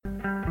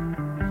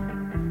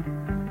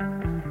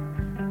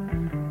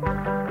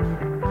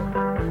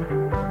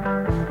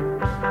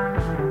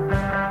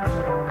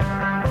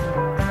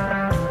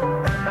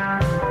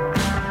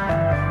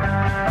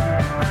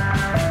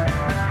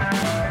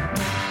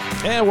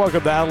And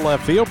welcome to Out of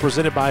Left Field,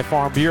 presented by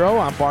Farm Bureau.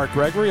 I'm Bart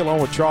Gregory, along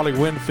with Charlie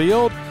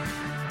Winfield.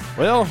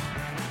 Well,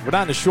 we're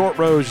not in the short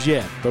rows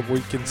yet, but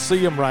we can see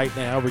them right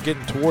now. We're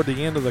getting toward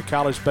the end of the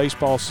college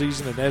baseball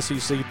season in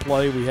SEC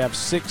play. We have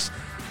 6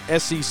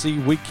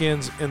 SEC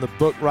weekends in the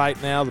book right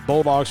now. The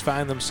Bulldogs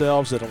find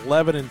themselves at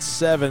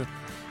 11-7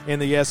 in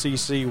the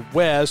SEC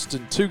West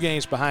and 2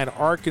 games behind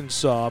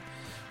Arkansas.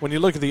 When you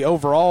look at the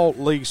overall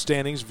league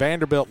standings,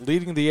 Vanderbilt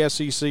leading the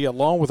SEC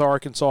along with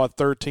Arkansas at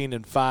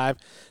 13-5.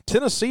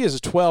 Tennessee is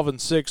at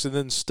 12-6, and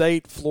then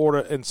State,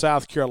 Florida, and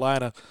South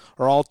Carolina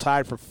are all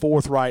tied for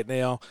 4th right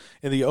now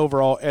in the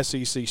overall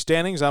SEC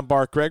standings. I'm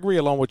Bart Gregory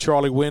along with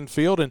Charlie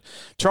Winfield. And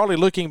Charlie,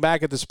 looking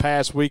back at this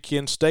past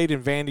weekend, State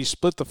and Vandy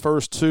split the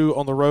first 2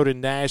 on the road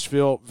in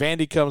Nashville.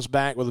 Vandy comes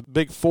back with a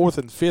big 4th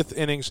and 5th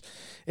innings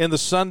in the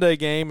Sunday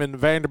game, and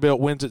Vanderbilt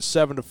wins it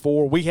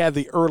 7-4. We had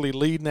the early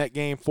lead in that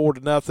game,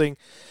 4-0.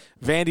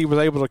 Vandy was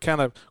able to kind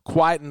of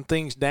quieten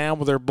things down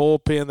with their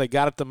bullpen. They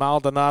got it to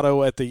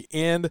Maldonado at the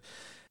end.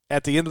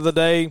 At the end of the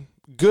day,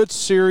 good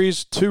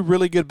series, 2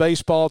 really good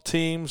baseball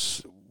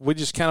teams. We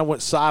just kind of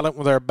went silent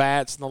with our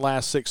bats in the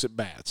last 6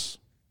 at-bats.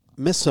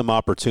 Missed some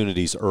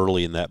opportunities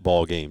early in that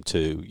ball game,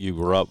 too. You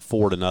were up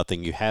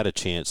 4-0. You had a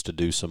chance to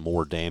do some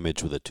more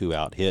damage with a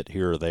 2-out hit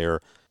here or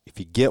there. If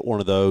you get one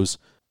of those,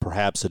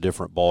 perhaps a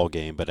different ball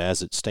game. But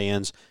as it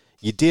stands,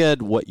 you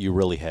did what you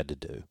really had to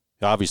do.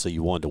 Obviously,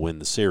 you wanted to win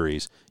the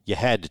series. You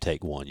had to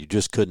take one. You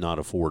just could not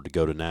afford to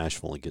go to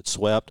Nashville and get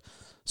swept.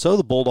 So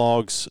the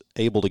Bulldogs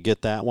able to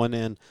get that one.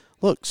 And,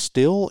 look,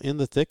 still in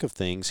the thick of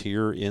things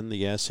here in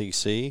the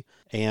SEC.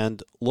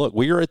 And, look,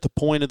 we are at the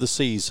point of the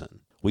season.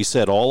 We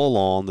said all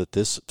along that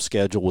this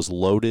schedule was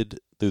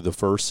loaded through the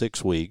first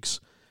 6 weeks.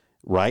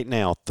 Right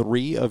now,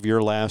 3 of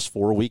your last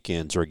 4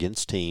 weekends are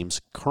against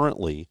teams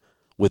currently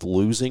with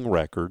losing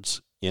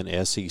records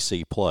in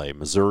SEC play.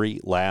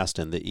 Missouri last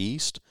in the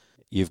East.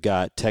 You've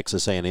got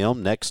Texas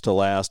A&M next to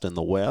last in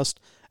the West.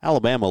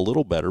 Alabama a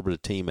little better, but a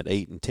team at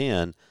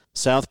 8-10.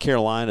 South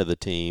Carolina, the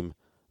team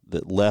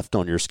that left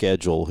on your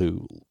schedule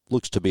who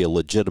looks to be a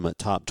legitimate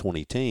top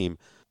 20 team.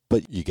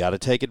 But you got to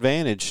take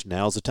advantage.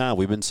 Now's the time.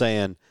 We've been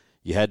saying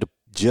you had to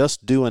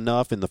just do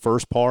enough in the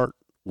first part.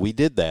 We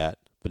did that,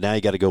 but now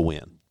you got to go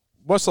win.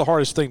 What's the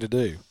hardest thing to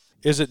do?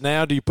 Is it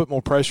now? Do you put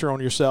more pressure on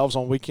yourselves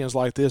on weekends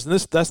like this? And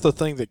that's the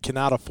thing that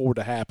cannot afford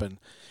to happen.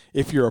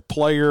 If you're a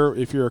player,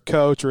 if you're a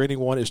coach or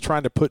anyone, is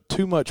trying to put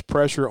too much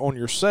pressure on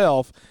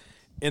yourself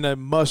in a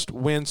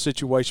must-win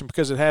situation,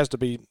 because it has to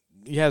be.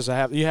 You have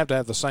to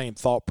have the same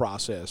thought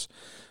process.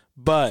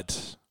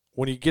 But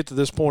when you get to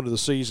this point of the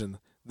season,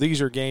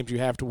 these are games you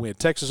have to win.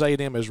 Texas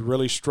A&M has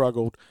really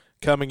struggled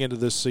coming into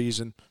this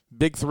season.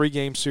 Big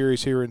 3-game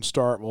series here in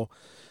Starkville.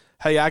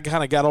 Hey, I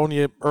kind of got on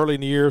you early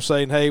in the year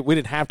saying, hey, we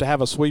didn't have to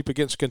have a sweep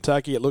against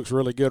Kentucky. It looks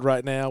really good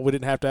right now. We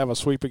didn't have to have a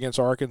sweep against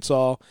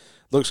Arkansas.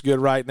 Looks good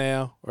right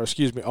now. Or,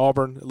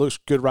 Auburn. It looks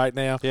good right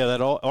now. Yeah,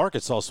 that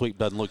Arkansas sweep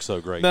doesn't look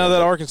so great. No,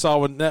 that Arkansas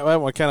one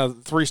kind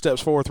of 3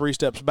 steps forward, 3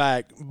 steps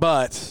back.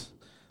 But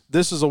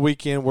this is a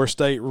weekend where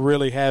State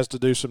really has to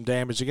do some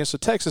damage against the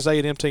Texas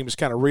A&M team is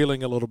kind of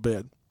reeling a little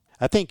bit.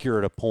 I think you're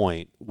at a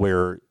point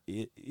where,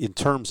 in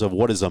terms of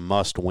what is a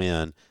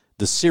must-win,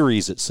 the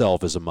series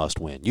itself is a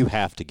must-win. You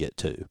have to get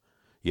 2.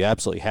 You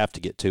absolutely have to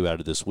get 2 out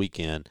of this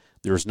weekend.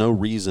 There's no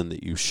reason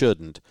that you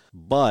shouldn't.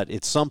 But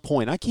at some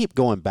point, I keep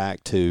going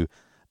back to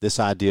this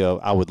idea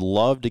of I would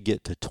love to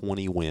get to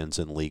 20 wins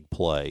in league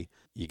play.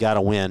 You got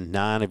to win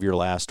 9 of your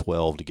last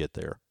 12 to get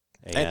there.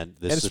 And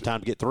this is the time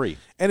to get 3.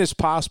 And it's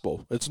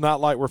possible. It's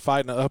not like we're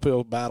fighting an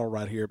uphill battle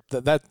right here.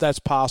 That's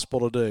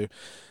possible to do.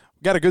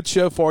 Got a good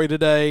show for you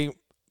today.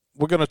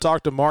 We're going to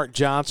talk to Mark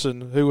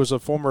Johnson, who was a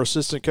former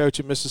assistant coach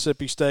at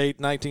Mississippi State,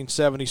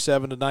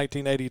 1977 to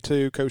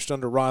 1982, coached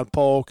under Ron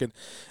Polk.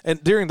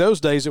 And during those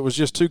days, it was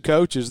just 2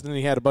 coaches. Then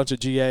he had a bunch of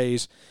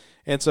GAs.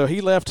 And so he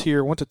left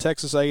here, went to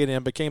Texas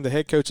A&M, became the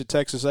head coach at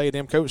Texas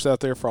A&M, coached out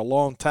there for a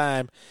long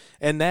time.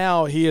 And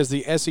now he is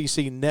the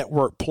SEC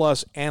Network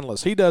Plus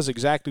analyst. He does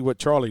exactly what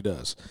Charlie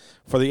does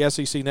for the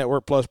SEC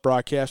Network Plus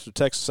broadcast of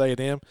Texas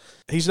A&M.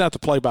 He's not the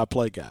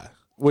play-by-play guy,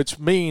 which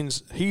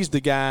means he's the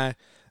guy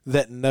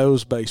that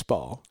knows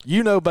baseball.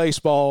 You know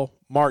baseball.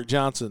 Mark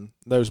Johnson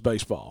knows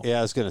baseball. Yeah,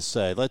 I was going to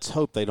say, let's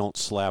hope they don't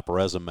slap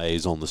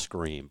resumes on the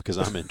screen, because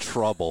I'm in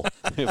trouble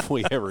if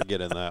we ever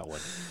get in that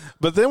one.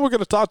 But then we're going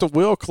to talk to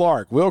Will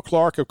Clark. Will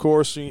Clark, of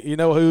course, you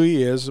know who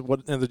he is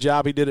and the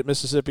job he did at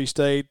Mississippi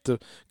State, the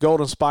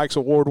Golden Spikes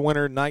Award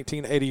winner in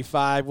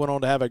 1985, went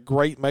on to have a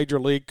great major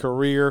league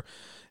career.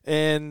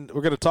 And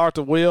we're going to talk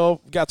to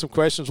Will. Got some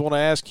questions we want to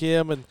ask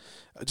him, and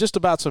just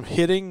about some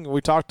hitting.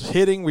 We talked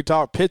hitting. We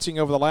talked pitching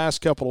over the last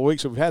couple of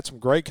weeks. We've had some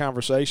great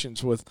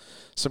conversations with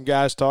some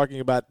guys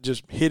talking about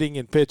just hitting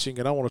and pitching,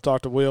 and I want to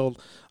talk to Will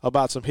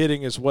about some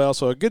hitting as well.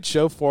 So a good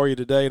show for you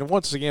today. And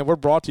once again, we're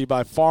brought to you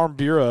by Farm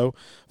Bureau.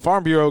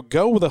 Farm Bureau,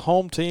 go with a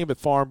home team at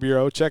Farm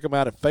Bureau. Check them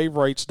out at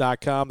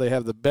favorites.com. They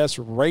have the best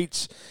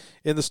rates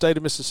in the state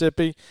of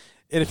Mississippi.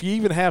 And if you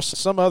even have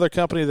some other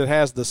company that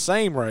has the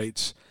same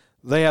rates,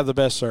 they have the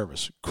best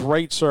service.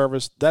 Great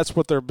service. That's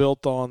what they're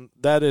built on.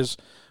 That is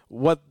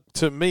what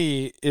to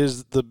me,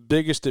 is the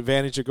biggest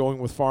advantage of going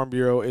with Farm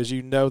Bureau is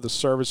the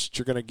service that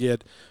you're going to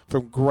get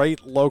from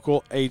great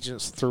local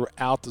agents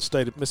throughout the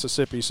state of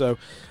Mississippi. So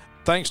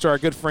thanks to our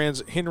good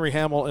friends Henry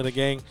Hamill and the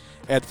gang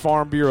at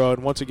Farm Bureau.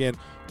 And once again,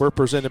 we're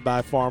presented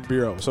by Farm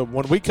Bureau. So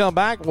when we come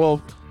back,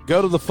 we'll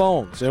go to the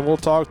phones and we'll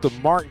talk to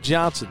Mark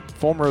Johnson,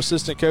 former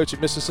assistant coach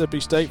at Mississippi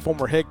State,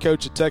 former head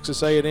coach at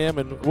Texas A&M,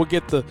 and we'll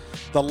get the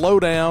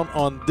lowdown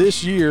on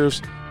this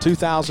year's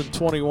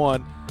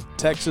 2021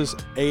 Texas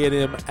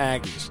A&M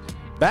Aggies.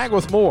 Back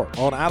with more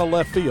on Out of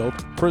Left Field,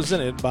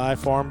 presented by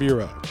Farm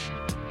Bureau.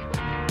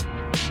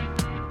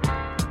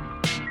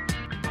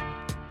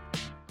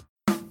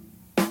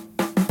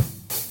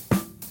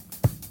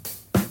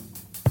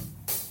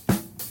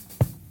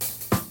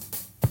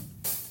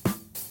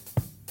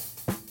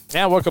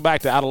 Now, welcome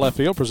back to Out of Left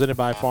Field, presented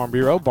by Farm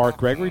Bureau. Bart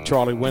Gregory,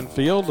 Charlie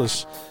Winfield.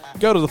 Let's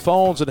go to the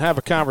phones and have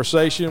a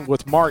conversation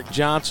with Mark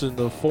Johnson,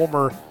 the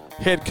former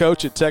head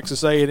coach at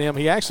Texas A&M.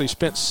 He actually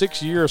spent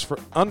 6 years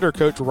under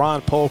Coach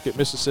Ron Polk at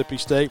Mississippi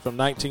State from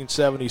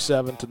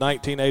 1977 to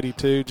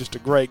 1982. Just a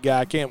great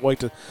guy. I can't wait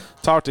to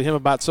talk to him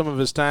about some of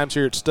his times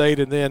here at State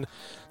and then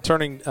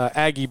turning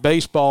Aggie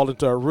baseball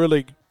into a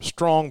really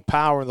strong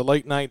power in the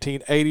late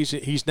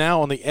 1980s. He's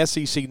now on the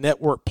SEC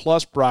Network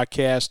Plus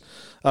broadcast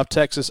of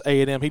Texas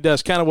A&M. He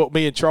does kind of what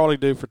me and Charlie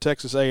do for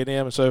Texas A&M.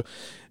 And so,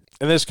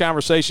 and this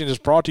conversation is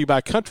brought to you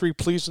by Country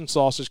Pleasin'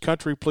 Sausage.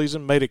 Country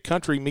Pleasin' made at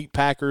Country Meat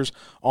Packers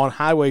on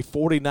Highway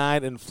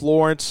 49 in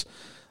Florence.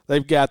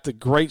 They've got the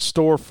great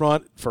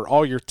storefront for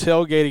all your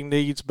tailgating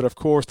needs, but of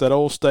course that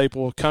old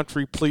staple,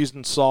 Country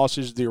Pleasin'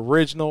 Sausage, the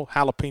original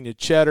jalapeno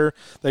cheddar.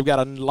 They've got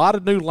a lot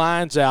of new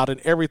lines out, and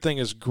everything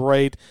is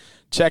great.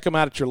 Check them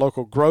out at your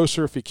local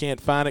grocer. If you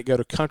can't find it, go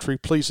to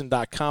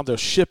countrypleasin.com. They'll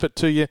ship it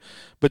to you.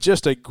 But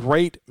just a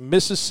great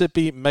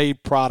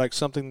Mississippi-made product,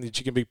 something that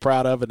you can be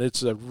proud of, and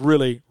it's a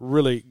really,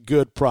 really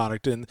good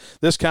product. And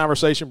this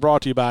conversation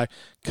brought to you by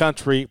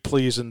Country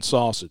Pleasin'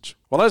 Sausage.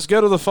 Well, let's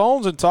go to the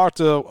phones and talk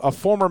to a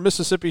former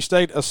Mississippi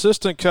State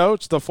assistant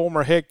coach, the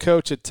former head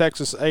coach at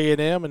Texas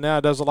A&M, and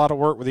now does a lot of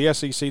work with the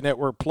SEC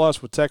Network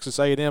Plus with Texas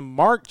A&M.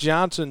 Mark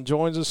Johnson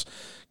joins us.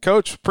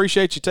 Coach,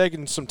 appreciate you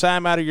taking some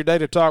time out of your day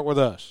to talk with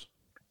us.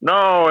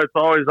 No, it's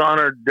always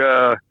honored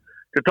to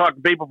talk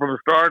to people from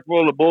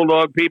Starkville, the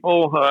Bulldog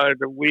people.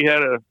 We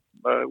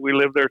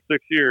lived there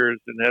 6 years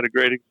and had a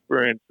great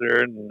experience there,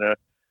 and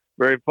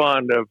very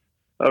fond of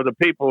the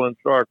people in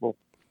Starkville.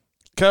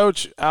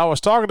 Coach, I was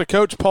talking to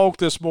Coach Polk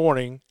this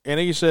morning, and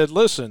he said,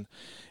 listen,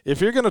 if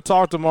you're going to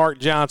talk to Mark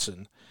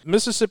Johnson,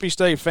 Mississippi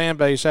State fan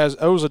base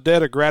owes a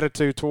debt of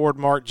gratitude toward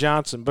Mark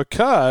Johnson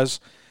because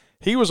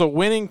he was a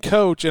winning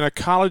coach in a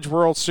College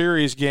World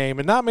Series game,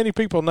 and not many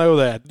people know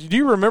that. Do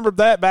you remember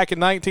that back in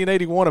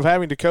 1981 of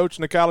having to coach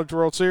in the College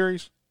World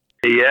Series?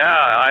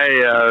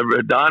 Yeah,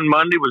 Don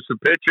Mundy was the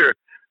pitcher.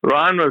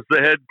 Ron was the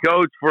head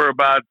coach for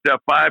about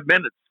 5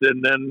 minutes,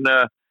 and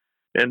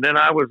then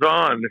I was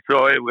on.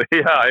 So it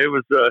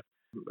was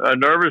a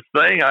nervous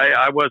thing.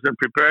 I wasn't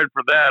prepared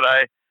for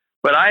that.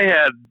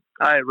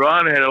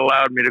 Ron had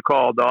allowed me to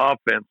call the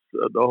offense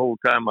the whole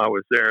time I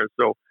was there.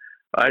 So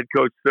I'd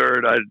coached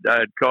third.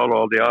 I'd called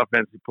all the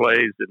offensive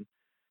plays,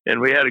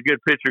 and we had a good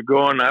pitcher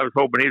going. I was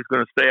hoping he was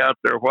going to stay out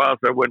there a while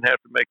so I wouldn't have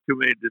to make too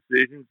many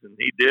decisions, and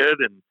he did,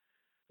 and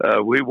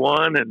we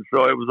won, and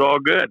so it was all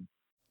good.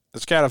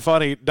 It's kind of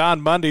funny.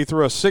 Don Mundy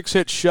threw a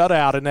 6-hit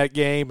shutout in that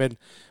game, and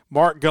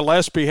Mark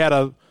Gillespie had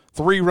a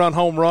 3-run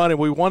home run, and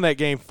we won that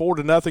game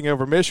 4-0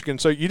 over Michigan.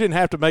 So you didn't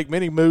have to make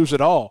many moves at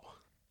all.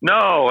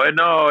 No,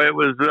 it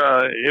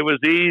was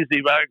easy.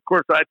 Of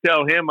course, I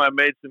tell him I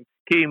made some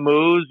key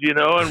moves,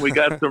 and we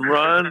got some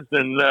runs,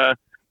 and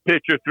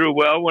pitcher threw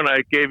well when I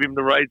gave him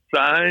the right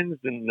signs,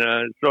 and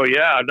I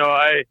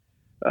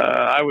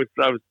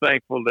was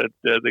thankful that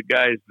the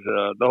guys,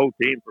 the whole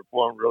team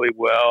performed really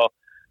well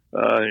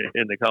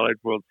in the College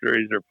World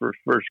Series, their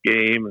first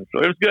game, and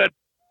so it was good.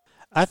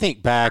 I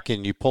think back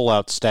and you pull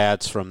out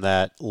stats from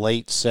that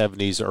late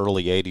 70s,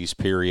 early 80s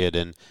period,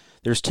 and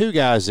there's two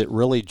guys that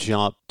really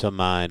jump to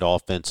mind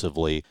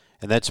offensively,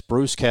 and that's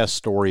Bruce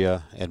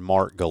Castoria and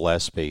Mark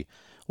Gillespie.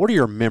 What are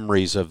your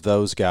memories of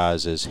those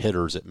guys as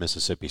hitters at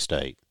Mississippi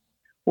State?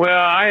 Well,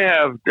 I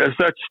have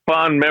such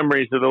fond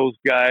memories of those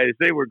guys.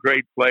 They were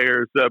great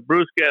players.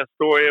 Bruce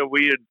Castoria,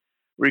 we had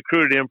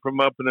recruited him from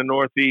up in the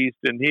Northeast,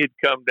 and he had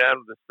come down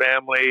with his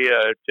family,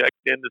 checked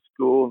into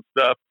school and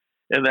stuff.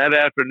 And that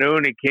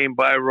afternoon, he came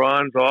by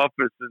Ron's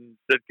office and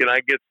said, "Can I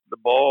get the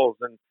balls?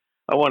 And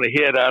I want to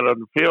hit out on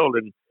the field,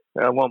 and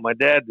I want my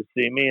dad to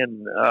see me."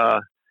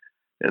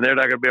 And they're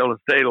not going to be able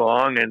to stay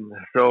long. And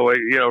so,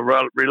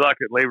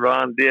 reluctantly,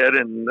 Ron did.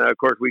 And, of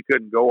course, we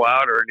couldn't go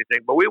out or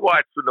anything. But we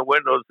watched from the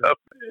windows up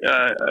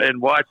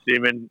and watched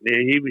him. And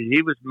he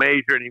was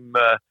measuring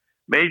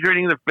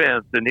the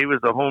fence. And he was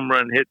a home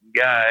run hitting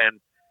guy.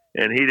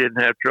 And he didn't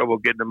have trouble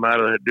getting him out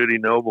of that Duty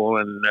Noble.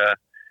 And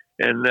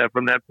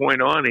from that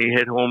point on, he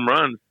hit home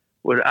runs.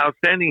 Was an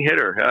outstanding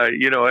hitter,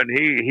 and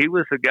he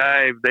was a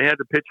guy they had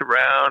to pitch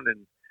around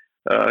and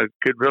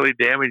could really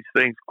damage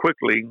things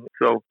quickly.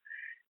 So,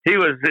 he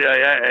was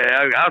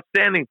an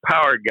outstanding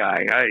power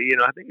guy.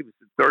 I think he was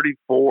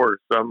 34 or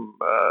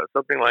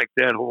something like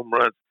that, home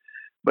runs.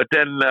 But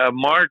then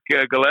Mark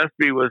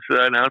Gillespie was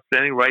an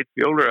outstanding right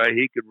fielder.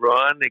 He could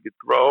run, he could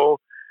throw.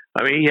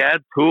 I mean, he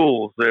had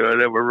tools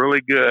that were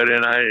really good,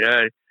 and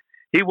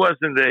he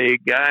wasn't a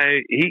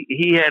guy.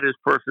 He had his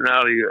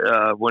personality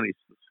when he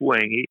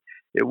swing.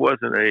 It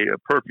wasn't a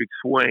perfect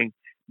swing,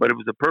 but it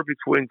was a perfect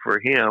swing for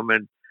him.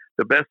 And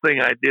the best thing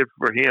I did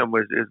for him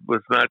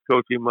was not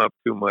coach him up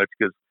too much,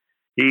 because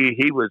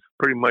he was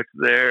pretty much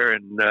there,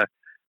 and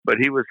but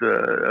he was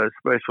a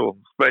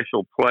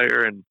special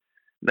player, and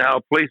now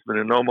a policeman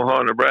in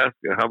Omaha,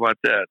 Nebraska. How about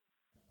that?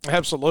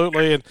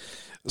 Absolutely. And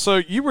so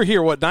you were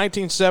here,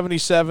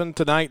 1977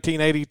 to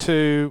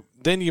 1982.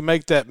 Then you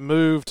make that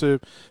move to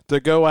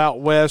go out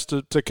west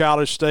to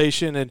College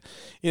Station. And,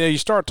 you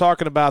start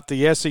talking about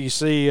the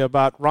SEC,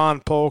 about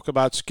Ron Polk,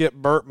 about Skip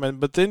Bertman.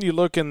 But then you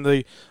look in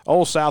the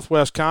old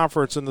Southwest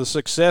Conference and the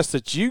success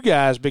that you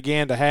guys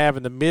began to have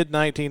in the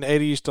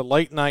mid-1980s to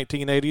late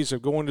 1980s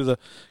of going to the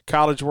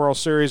College World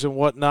Series and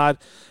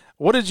whatnot.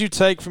 What did you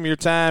take from your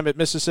time at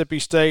Mississippi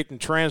State and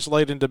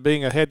translate into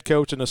being a head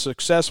coach and a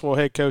successful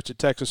head coach at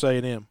Texas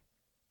A&M?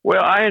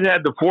 Well, I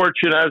had the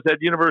fortune. I was at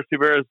University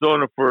of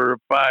Arizona for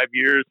 5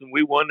 years, and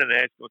we won the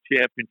national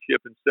championship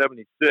in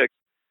 '76.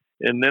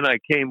 And then I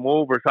came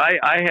over. So I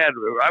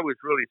was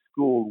really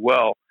schooled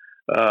well.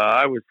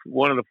 I was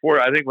one of the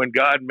four. I think when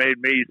God made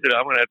me, He said,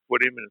 "I'm going to have to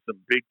put him in some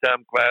big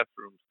time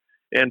classrooms."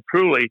 And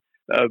truly,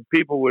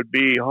 people would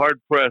be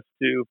hard pressed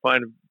to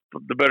find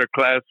the better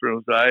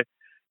classrooms.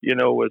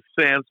 Was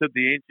Sansa,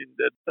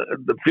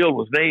 the field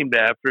was named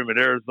after him in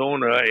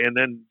Arizona, and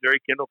then Jerry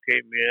Kendall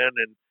came in,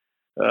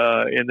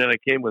 and then I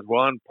came with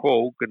Ron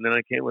Polk, and then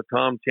I came with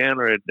Tom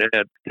Tanner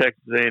at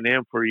Texas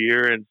A&M for a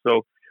year, and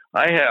so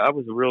I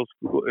was a real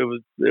school. It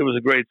was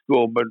a great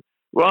school, but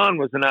Ron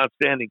was an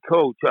outstanding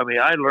coach. I mean,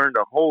 I learned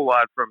a whole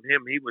lot from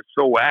him. He was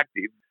so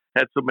active,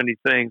 had so many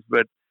things,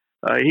 but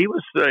he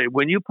was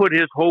when you put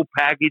his whole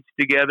package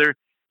together,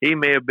 he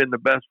may have been the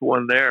best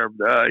one there.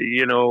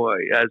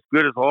 As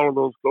good as all of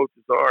those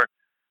coaches are,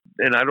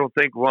 and I don't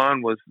think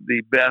Ron was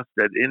the best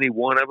at any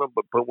one of them.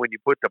 But when you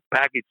put the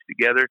package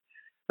together,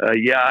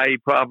 he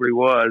probably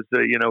was.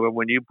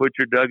 When you put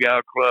your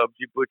dugout clubs,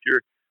 you put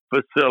your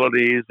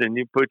facilities, and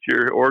you put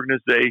your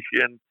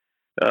organization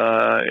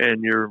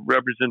and your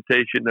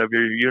representation of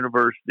your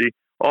university,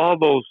 all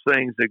those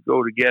things that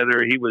go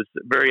together. He was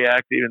very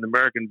active in the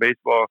American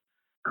Baseball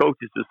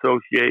Coaches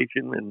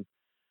Association, and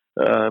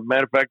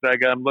matter of fact,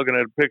 I'm looking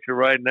at a picture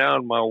right now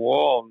on my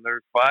wall, and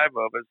there's 5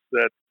 of us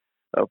that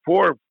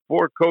four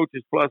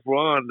coaches plus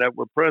Ron that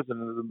were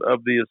president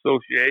of the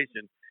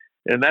association,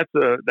 and that's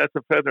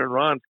a feather in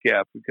Ron's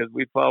cap, because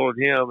we followed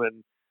him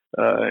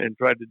and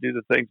tried to do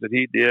the things that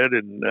he did,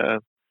 and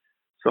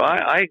so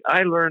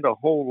I learned a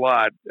whole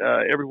lot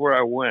everywhere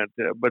I went,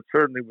 but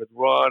certainly with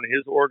Ron,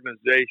 his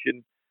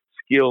organization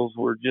skills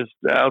were just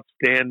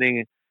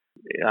outstanding.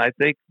 I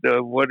think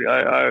when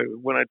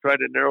I tried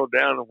to narrow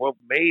down what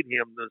made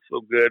him so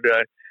good,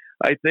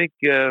 I think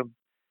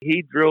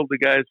he drilled the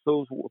guys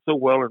so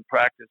well in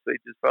practice. They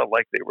just felt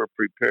like they were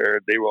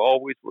prepared. They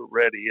always were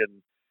ready,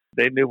 and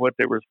they knew what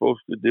they were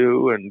supposed to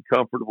do and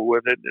comfortable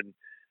with it.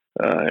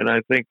 And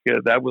I think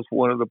that was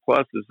one of the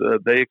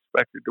pluses. They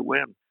expected to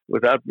win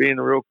without being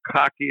real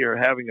cocky or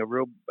having a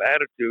real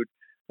attitude.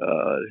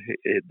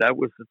 That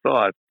was the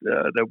thought,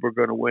 that we're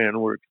going to win.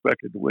 We're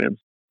expected to win.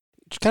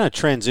 Kind of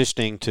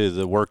transitioning to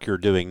the work you're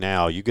doing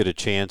now, you get a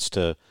chance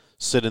to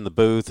sit in the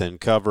booth and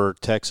cover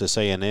Texas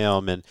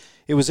A&M, and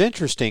it was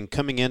interesting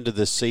coming into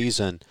this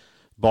season.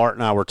 Bart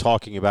and I were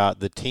talking about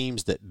the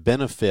teams that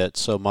benefit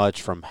so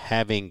much from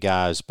having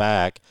guys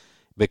back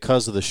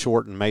because of the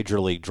shortened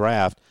Major League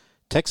draft.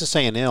 Texas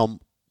A&M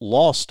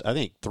lost, I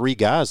think, 3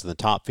 guys in the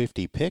top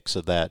 50 picks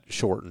of that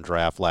shortened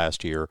draft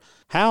last year.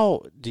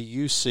 How do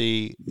you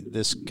see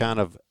this kind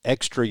of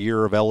extra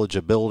year of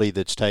eligibility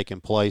that's taken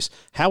place?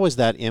 How has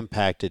that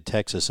impacted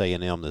Texas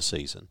A&M this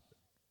season?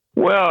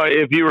 Well,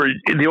 if you were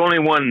the only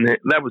one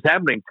that was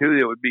happening to,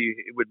 it would be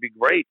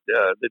great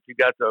that you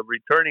got the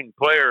returning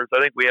players. I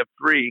think we have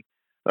 3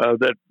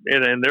 that,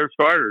 and they're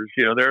starters.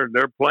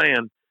 They're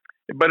playing,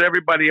 but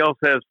everybody else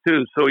has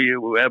too. So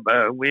you have,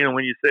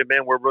 when you say,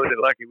 "Man, we're really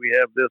lucky we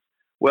have this,"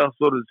 well,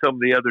 so did some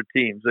of the other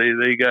teams.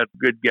 They got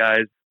good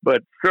guys,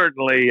 but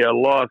certainly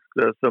lost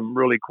some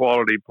really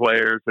quality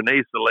players. And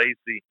Asa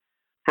Lacy,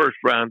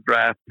 first-round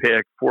draft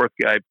pick, 4th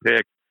guy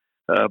picked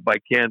by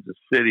Kansas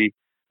City.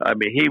 I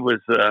mean, he was,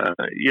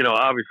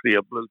 obviously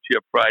a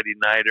blue-chip Friday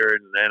nighter.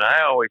 And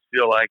I always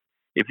feel like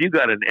if you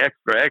got an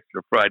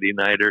extra Friday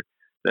nighter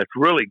that's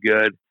really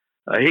good,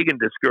 he can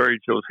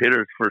discourage those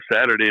hitters for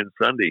Saturday and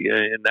Sunday.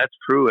 And that's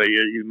true.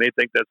 You may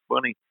think that's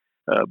funny,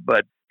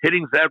 but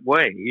hitting's that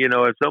way.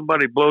 If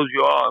somebody blows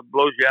you out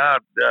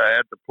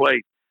at the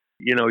plate,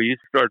 you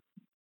start,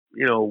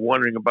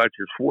 wondering about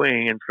your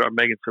swing and start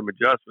making some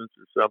adjustments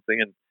or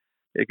something, and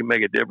it can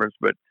make a difference.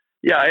 But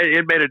yeah,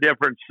 it made a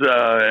difference.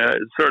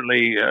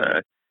 Certainly,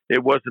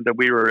 it wasn't that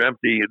we were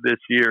empty this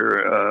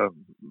year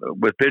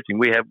with pitching.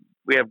 We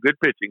have good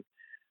pitching,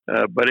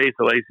 but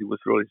Asa Lacy was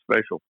really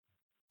special.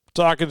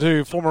 Talking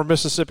to former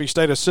Mississippi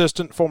State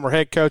assistant, former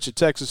head coach at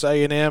Texas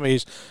A&M.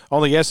 He's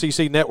on the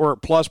SEC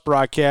Network Plus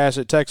broadcast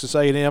at Texas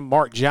A&M,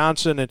 Mark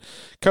Johnson. And,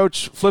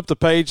 Coach, flip the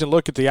page and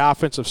look at the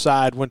offensive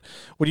side. When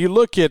you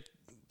look at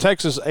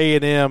Texas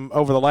A&M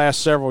over the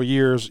last several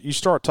years, you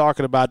start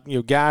talking about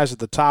guys at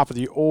the top of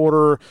the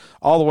order,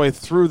 all the way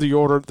through the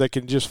order that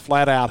can just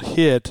flat out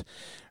hit.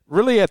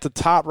 Really at the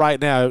top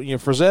right now,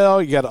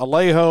 Frizzell, you got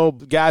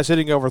Alejo, guys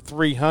hitting over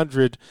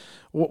 300.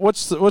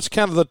 What's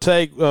kind of the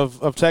take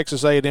of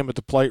Texas A&M at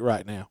the plate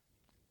right now?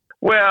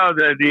 Well,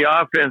 the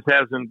offense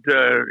isn't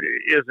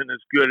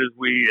as good as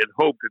we had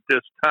hoped at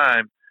this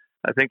time.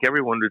 I think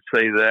everyone would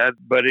say that,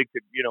 but it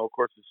could, of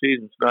course, the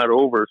season's not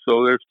over,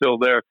 so they're still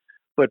there.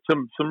 But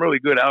some really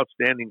good,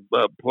 outstanding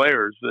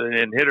players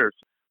and hitters.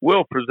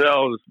 Will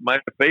Frizzell is my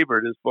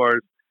favorite as far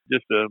as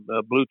just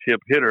a blue chip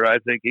hitter. I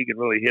think he can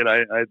really hit.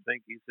 I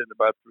think he's hitting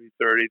about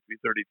 330,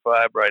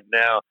 335 right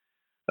now.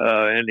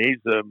 And he's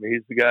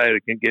the guy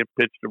that can get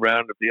pitched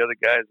around if the other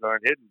guys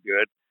aren't hitting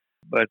good.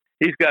 But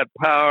he's got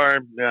power.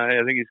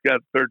 I think he's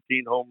got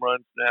 13 home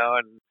runs now,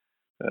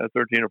 and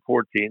 13 or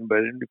 14. But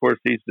of course,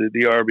 he's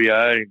the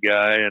RBI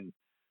guy, and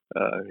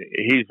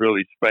he's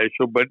really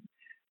special. But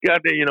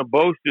got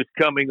Boast is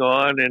coming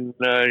on, and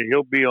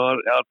he'll be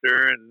out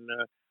there. And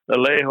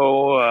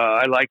Alejo,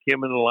 I like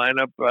him in the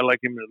lineup. I like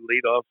him in the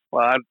leadoff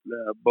spot.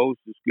 Boast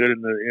is good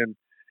in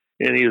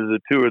any of the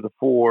 2 or the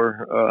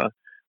 4.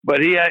 But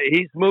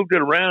he's moved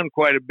it around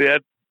quite a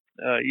bit.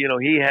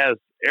 He has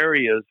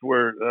areas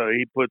where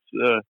he puts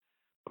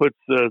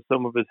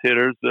some of his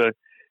hitters.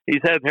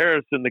 He's had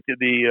Harrison,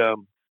 the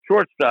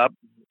shortstop,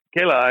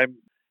 Kalei.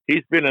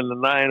 He's been in the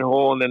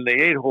 9-hole and then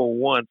the 8-hole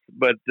once.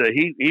 But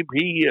he's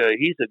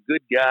a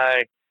good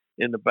guy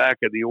in the back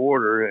of the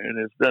order and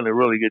has done a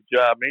really good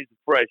job. And he's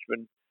a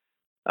freshman,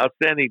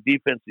 outstanding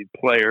defensive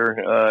player,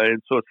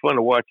 and so it's fun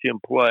to watch him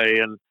play.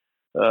 And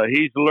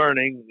he's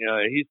learning.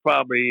 He's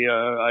probably,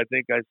 I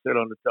think I said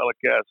on the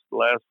telecast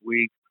last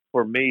week,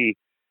 for me,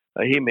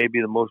 he may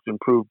be the most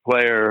improved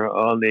player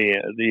on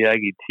the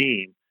Aggie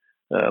team.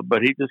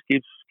 But he just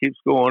keeps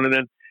going. And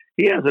then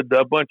he has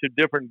a bunch of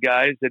different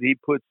guys that he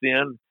puts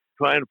in,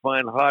 trying to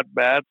find hot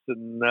bats.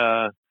 And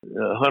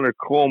Hunter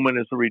Coleman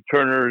is a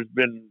returner, has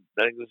been,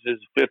 I think this is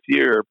his 5th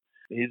year.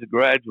 He's a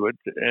graduate,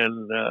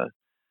 and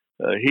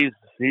he's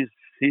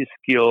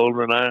skilled,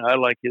 and I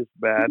like his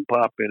bat,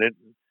 pop in it.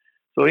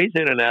 So he's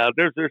in and out.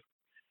 There's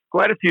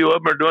quite a few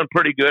of them are doing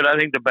pretty good. I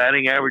think the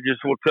batting averages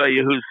will tell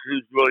you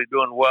who's really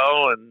doing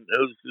well and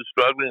who's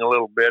struggling a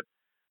little bit.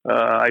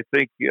 I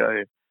think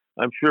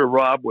I'm sure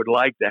Rob would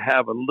like to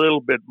have a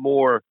little bit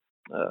more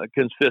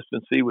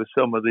consistency with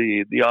some of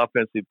the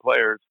offensive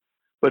players,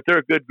 but they're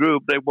a good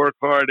group. They work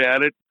hard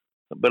at it.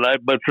 But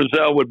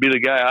Frizzell would be the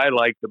guy I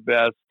like the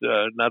best.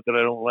 Not that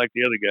I don't like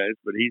the other guys,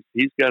 but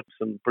he's got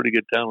some pretty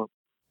good talent.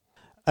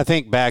 I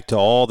think back to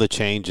all the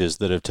changes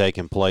that have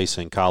taken place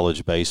in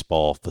college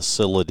baseball,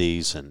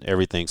 facilities and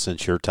everything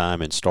since your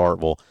time in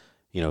Starkville.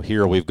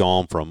 Here we've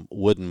gone from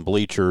wooden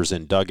bleachers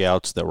and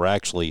dugouts that were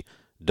actually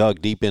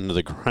dug deep into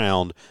the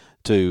ground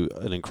to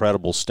an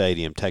incredible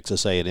stadium.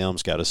 Texas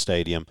A&M's got a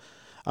stadium.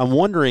 I'm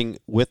wondering,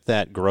 with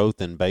that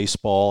growth in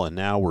baseball, and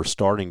now we're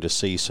starting to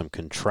see some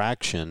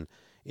contraction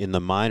in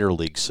the minor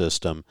league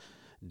system,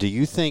 do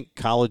you think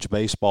college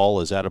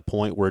baseball is at a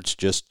point where it's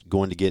just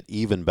going to get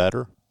even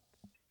better?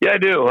 Yeah, I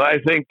do. I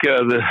think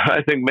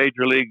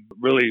Major League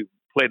really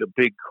played a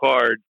big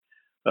card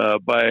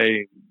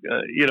by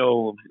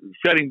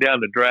shutting down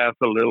the draft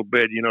a little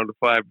bit. The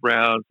 5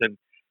 rounds and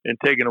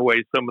taking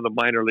away some of the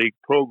minor league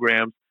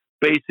programs.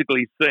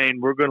 Basically saying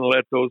we're going to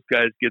let those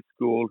guys get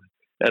schooled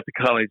at the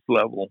college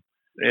level,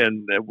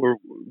 and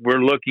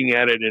we're looking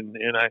at it,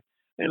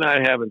 and I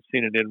haven't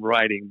seen it in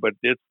writing, but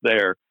it's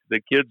there. The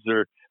kids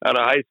are out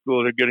of high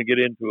school; they're going to get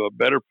into a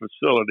better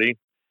facility.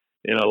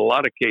 In a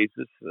lot of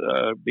cases,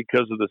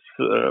 because of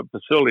the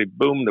facility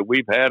boom that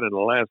we've had in the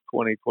last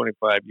 20,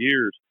 25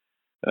 years,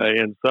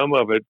 and some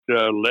of it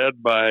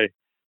led by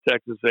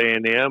Texas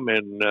A&M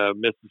and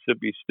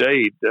Mississippi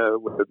State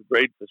with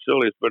great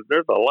facilities, but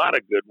there's a lot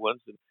of good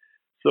ones. And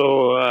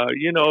so,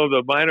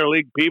 the minor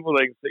league people,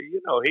 they can say,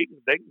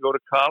 they can go to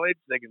college,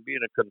 they can be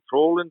in a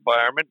controlled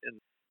environment,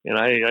 and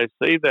I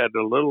say that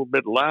a little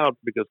bit loud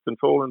because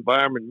controlled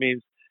environment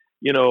means,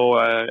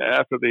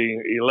 after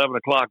the 11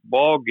 o'clock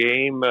ball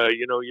game,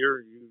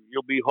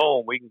 you'll be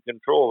home. We can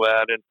control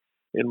that. And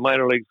in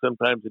minor league,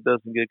 sometimes it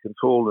doesn't get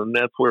controlled, and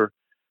that's where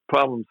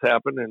problems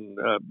happen. And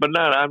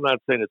I'm not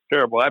saying it's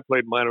terrible. I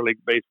played minor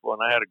league baseball,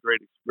 and I had a great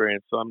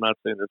experience, so I'm not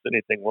saying there's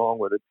anything wrong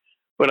with it.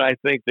 But I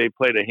think they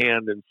played a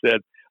hand and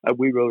said,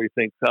 we really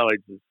think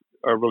colleges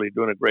are really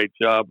doing a great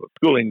job of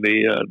schooling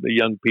the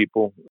young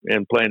people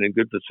and playing in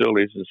good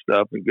facilities and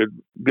stuff and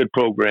good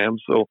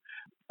programs. So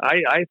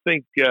I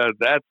think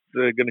that's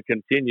going to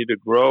continue to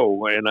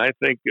grow, and I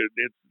think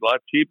it's a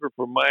lot cheaper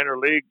for minor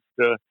leagues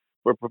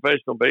for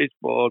professional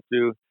baseball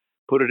to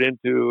put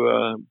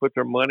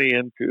their money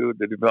into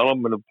the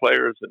development of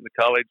players in the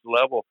college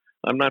level.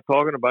 I'm not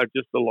talking about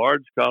just the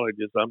large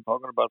colleges. I'm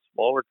talking about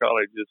smaller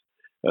colleges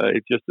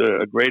It's just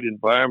a great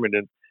environment,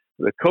 and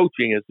the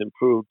coaching has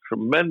improved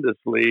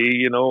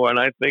tremendously. And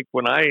I think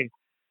when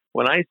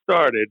I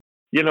started,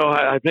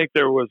 I think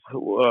there was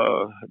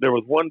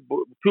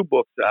two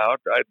books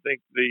out. I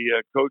think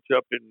the coach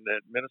up in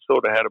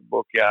Minnesota had a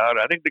book out.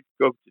 I think the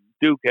coach at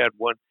Duke had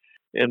one,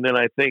 and then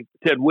I think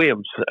Ted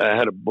Williams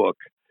had a book.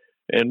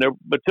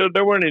 But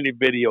there weren't any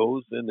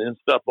videos and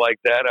stuff like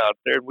that out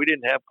there. We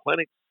didn't have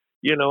clinics,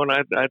 and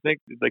I think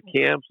the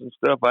camps and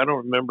stuff. I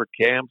don't remember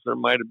camps. There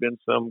might have been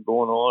some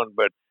going on,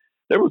 but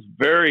there was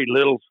very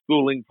little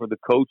schooling for the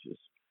coaches.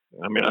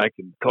 I mean, I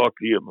can talk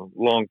to you a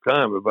long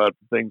time about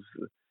the things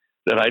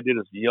that I did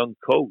as a young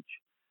coach.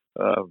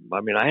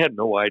 I mean, I had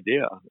no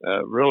idea,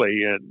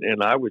 really,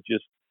 and I was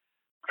just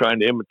trying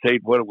to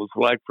imitate what it was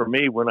like for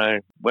me when I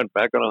went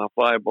back on a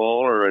fly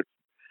ball or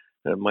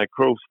my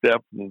crow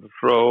step and the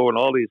throw and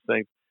all these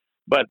things.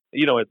 But,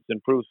 it's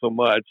improved so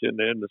much, and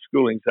the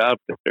schooling's out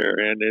there,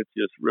 and it's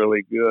just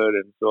really good.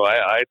 And so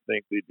I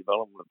think the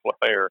development of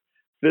a player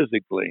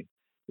physically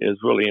is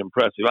really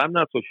impressive. I'm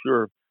not so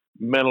sure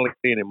mentally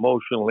and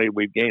emotionally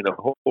we've gained a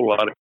whole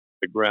lot of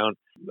ground,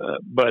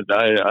 but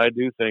I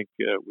do think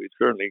we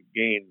certainly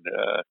gained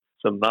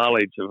some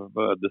knowledge of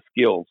the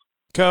skills.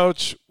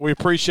 Coach, we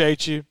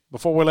appreciate you.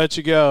 Before we let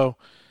you go,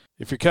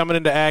 if you're coming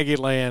into Aggie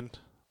land,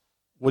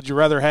 would you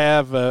rather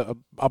have a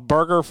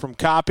burger from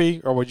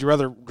Copy, or would you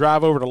rather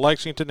drive over to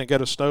Lexington and go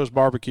to Snow's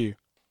Barbecue?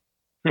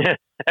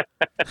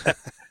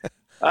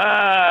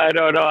 I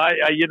don't know.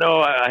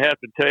 I have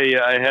to tell you,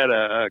 I had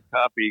a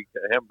Copy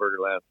hamburger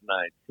last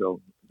night, so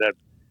that.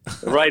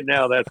 Right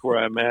now, that's where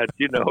I'm at.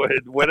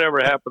 Whatever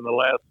happened the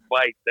last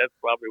fight, that's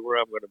probably where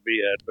I'm going to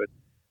be at. But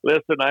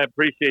listen, I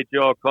appreciate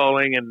you all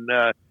calling, and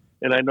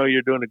I know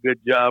you're doing a good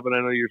job, and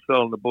I know you're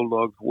selling the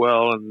Bulldogs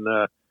well, and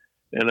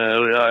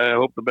I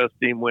hope the best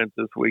team wins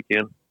this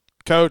weekend.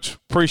 Coach,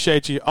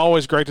 appreciate you.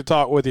 Always great to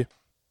talk with you.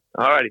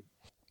 All righty.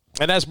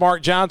 And that's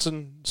Mark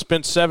Johnson.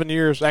 Spent 6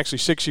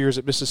 years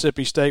at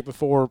Mississippi State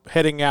before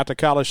heading out to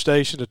College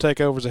Station to take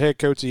over as the head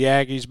coach of the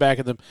Aggies back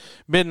in the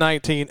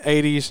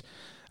mid-1980s.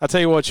 I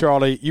tell you what,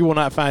 Charlie, you will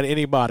not find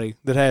anybody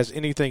that has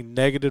anything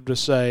negative to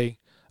say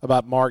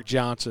about Mark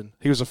Johnson.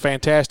 He was a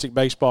fantastic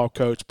baseball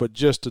coach, but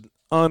just an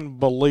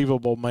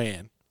unbelievable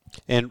man.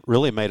 And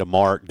really made a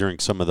mark during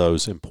some of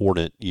those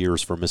important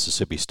years for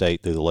Mississippi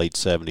State through the late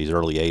 70s,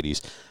 early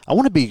 80s. I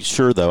want to be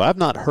sure, though, I've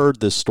not heard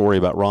this story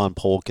about Ron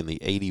Polk in the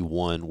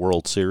 81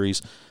 World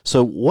Series.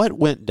 So what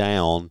went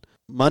down?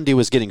 Mundy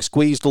was getting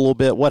squeezed a little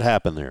bit. What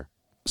happened there?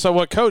 So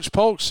what Coach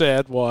Polk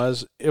said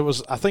was,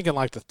 I think in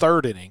like the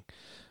third inning,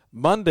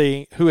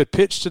 Mundy, who had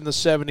pitched in the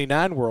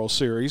 79 World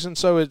Series, and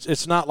so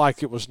it's not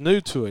like it was new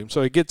to him.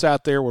 So he gets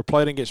out there. We're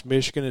playing against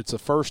Michigan. It's the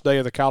first day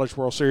of the College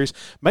World Series.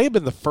 May have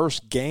been the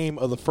first game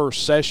of the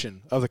first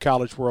session of the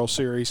College World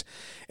Series.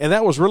 And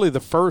that was really the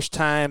first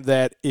time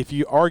that if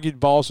you argued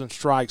balls and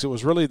strikes, that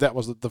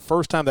was the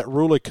first time that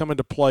rule had come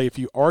into play. If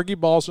you argue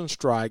balls and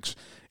strikes,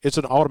 it's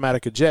an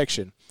automatic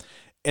ejection.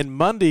 And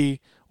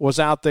Mundy was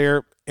out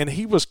there, and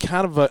he was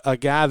kind of a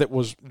guy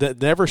that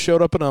never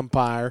showed up an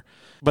umpire,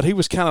 but he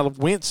was kind of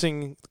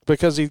wincing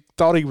because he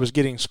thought he was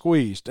getting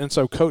squeezed. And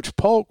so Coach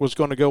Polk was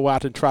going to go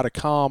out and try to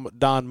calm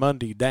Don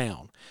Mundy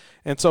down.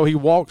 And so he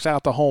walks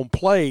out to home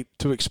plate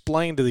to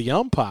explain to the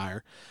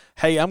umpire,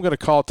 hey, I'm going to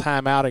call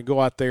timeout and go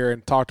out there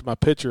and talk to my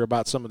pitcher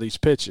about some of these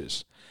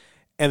pitches.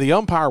 And the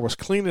umpire was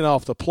cleaning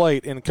off the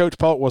plate, and Coach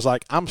Polk was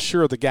like, I'm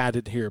sure the guy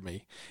didn't hear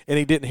me, and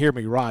he didn't hear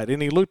me right. And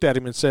he looked at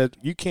him and said,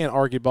 you can't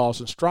argue balls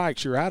and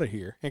strikes. You're out of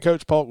here. And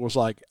Coach Polk was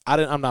like,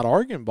 I'm not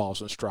arguing balls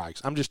and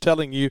strikes. I'm just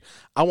telling you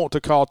I want to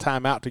call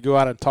timeout to go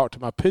out and talk to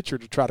my pitcher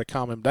to try to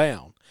calm him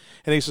down.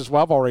 And he says,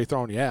 well, I've already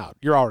thrown you out.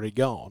 You're already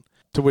gone.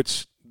 To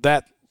which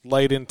that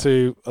laid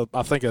into,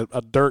 I think,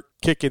 a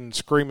dirt-kicking,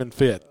 screaming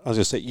fit. I was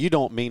going to say, you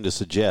don't mean to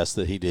suggest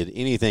that he did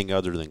anything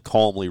other than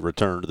calmly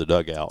return to the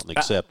dugout and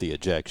accept the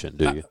ejection,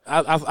 do you?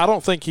 I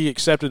don't think he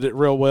accepted it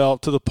real well,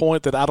 to the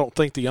point that I don't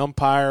think the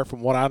umpire, from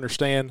what I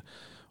understand,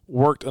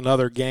 worked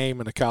another game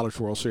in the College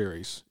World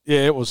Series.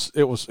 Yeah, it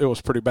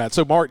was pretty bad.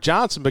 So Mark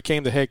Johnson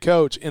became the head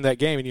coach in that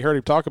game, and you heard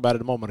him talk about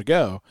it a moment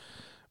ago.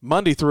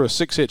 Mundy threw a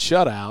 6-hit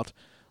shutout.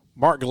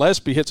 Mark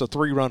Gillespie hits a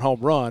 3-run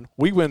home run.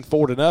 We win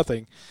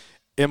 4-0.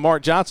 And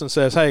Mark Johnson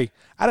says, hey,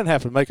 I didn't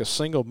have to make a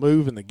single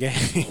move in the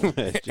game.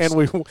 And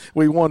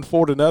we won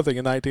 4-0 in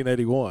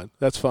 1981.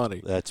 That's funny.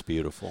 That's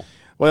beautiful.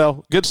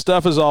 Well, good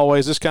stuff as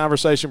always. This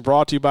conversation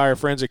brought to you by our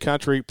friends at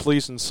Country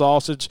Pleased and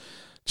Sausage.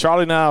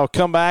 Charlie and I will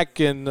come back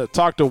and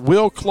talk to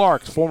Will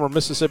Clark, former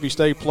Mississippi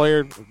State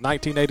player,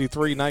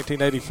 1983,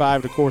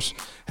 1985. Of course,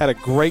 had a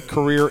great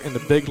career in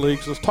the big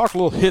leagues. Let's talk a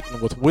little hitting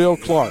with Will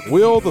Clark.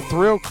 Will the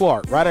Thrill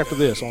Clark, right after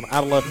this on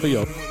Out of Left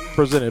Field,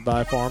 presented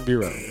by Farm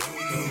Bureau.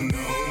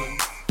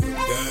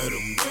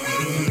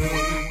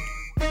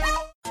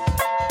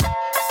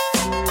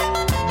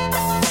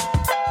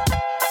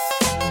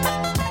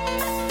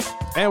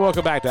 And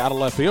welcome back to Out of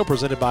Left Field,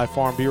 presented by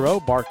Farm Bureau.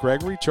 Bart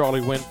Gregory, Charlie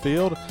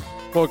Winfield.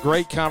 Well, a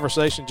great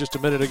conversation just a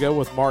minute ago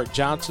with Mark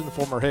Johnson,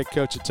 former head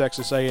coach at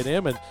Texas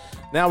A&M. And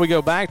now we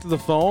go back to the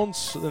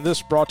phones, and this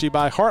is brought to you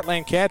by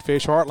Heartland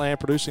Catfish. Heartland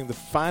producing the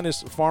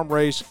finest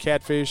farm-raised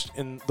catfish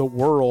in the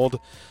world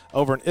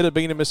over in Itta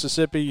Bena,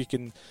 Mississippi. You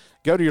can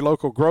go to your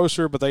local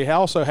grocer, but they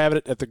also have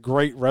it at the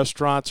great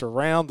restaurants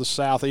around the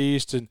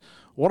Southeast. And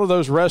one of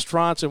those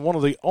restaurants, and one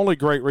of the only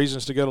great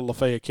reasons to go to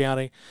Lafayette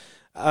County,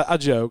 I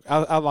joke,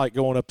 I like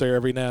going up there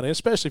every now and then,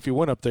 especially if you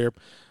went up there.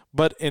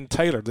 But in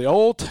Taylor, the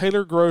old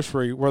Taylor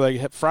grocery where they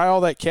fry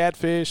all that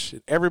catfish,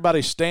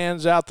 everybody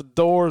stands out the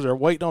doors, they're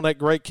waiting on that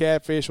great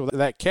catfish. Well,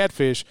 that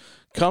catfish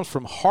comes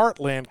from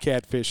Heartland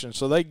Catfishing,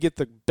 so they get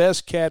the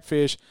best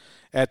catfish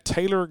at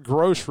Taylor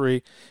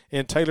Grocery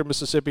in Taylor,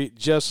 Mississippi,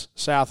 just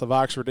south of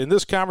Oxford. In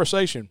this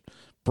conversation,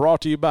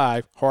 brought to you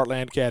by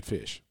Heartland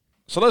Catfish.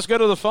 So let's go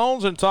to the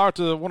phones and talk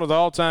to one of the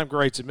all-time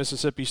greats at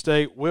Mississippi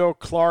State. Will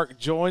Clark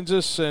joins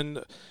us.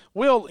 And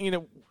Will,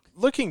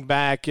 looking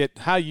back at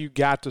how you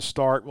got to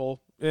Starkville,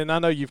 and I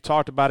know you've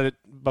talked about it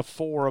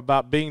before,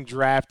 about being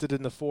drafted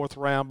in the 4th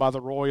round by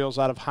the Royals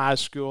out of high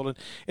school. And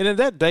in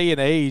that day and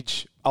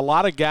age, a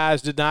lot of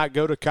guys did not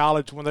go to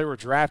college when they were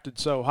drafted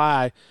so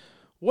high.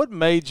 What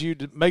made you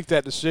to make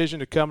that decision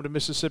to come to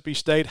Mississippi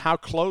State? How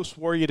close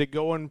were you to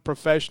going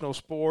professional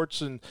sports,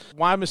 and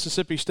why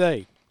Mississippi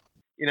State?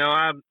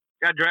 I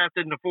got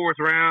drafted in the 4th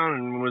round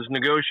and was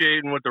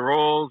negotiating with the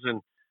Royals,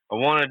 and I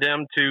wanted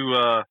them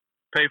to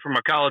pay for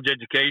my college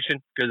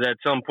education, because at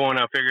some point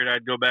I figured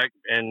I'd go back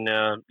and,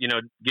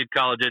 get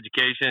college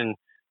education.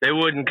 They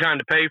wouldn't kind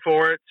of pay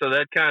for it, so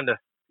that kind of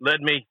led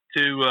me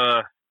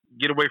to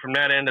get away from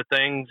that end of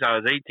things. I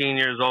was 18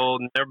 years old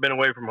and never been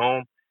away from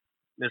home.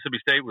 Mississippi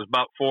State was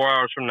about 4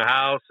 hours from the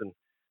house, and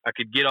I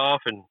could get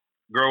off and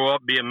grow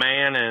up, be a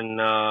man, and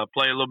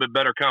play a little bit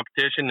better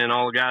competition than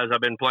all the guys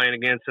I've been playing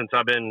against since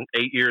I've been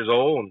 8 years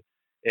old.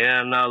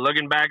 And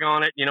looking back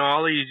on it,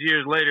 all these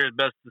years later, it's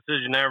the best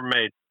decision I ever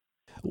made.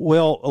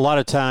 Well, a lot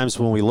of times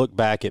when we look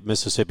back at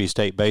Mississippi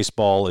State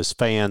baseball as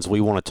fans,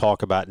 we want to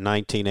talk about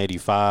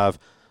 1985,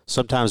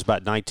 sometimes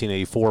about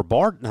 1984.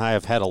 Bart and I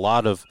have had a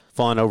lot of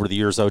fun over the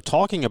years, though,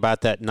 talking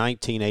about that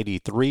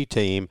 1983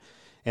 team.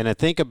 And I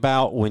think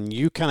about when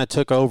you kind of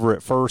took over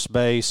at first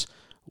base,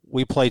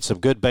 we played some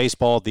good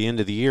baseball at the end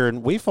of the year,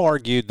 and we've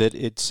argued that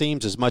it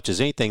seems as much as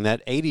anything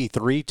that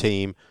 83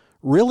 team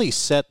really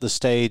set the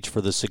stage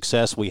for the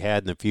success we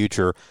had in the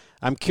future.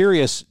 I'm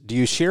curious, do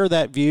you share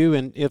that view?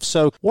 And if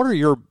so, what are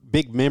your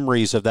big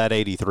memories of that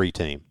 83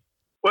 team?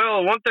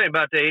 Well, one thing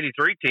about the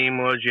 83 team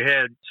was you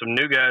had some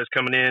new guys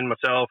coming in,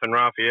 myself and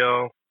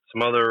Raphael,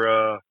 some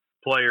other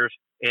players,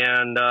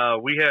 and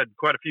we had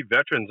quite a few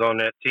veterans on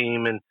that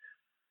team, and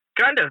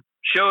kind of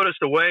showed us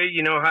the way,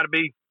 how to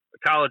be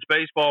a college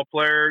baseball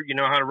player,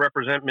 how to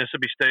represent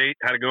Mississippi State,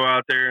 how to go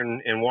out there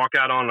and walk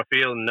out on the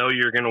field and know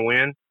you're going to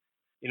win.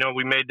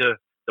 We made the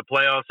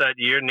playoffs that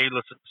year.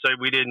 Needless to say,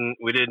 we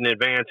didn't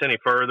advance any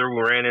further.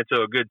 We ran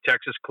into a good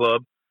Texas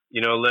club,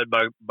 led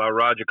by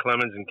Roger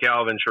Clemens and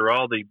Calvin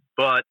Schiraldi.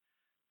 But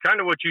kind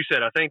of what you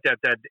said, I think that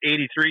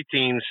 83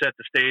 team set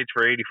the stage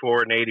for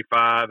 84 and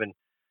 85, and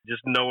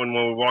just knowing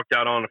when we walked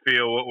out on the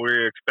field what we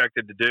were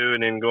expected to do,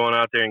 and then going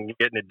out there and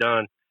getting it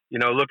done.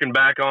 Looking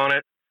back on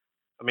it,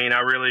 I mean, I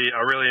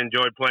really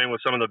enjoyed playing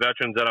with some of the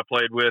veterans that I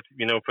played with,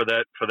 for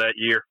that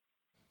year.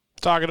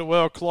 Talking to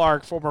Will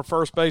Clark, former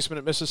first baseman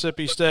at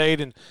Mississippi State,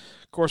 and,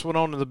 of course, went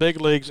on to the big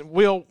leagues.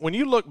 Will, when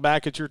you look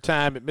back at your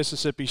time at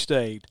Mississippi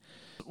State,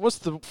 what's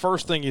the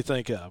first thing you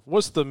think of?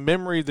 What's the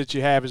memory that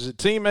you have? Is it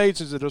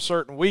teammates? Is it a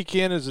certain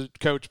weekend? Is it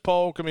Coach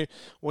Polk? I mean,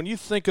 when you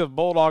think of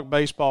Bulldog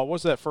baseball,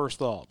 what's that first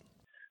thought?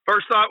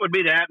 First thought would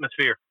be the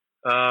atmosphere.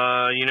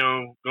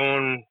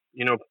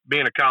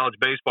 Being a college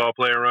baseball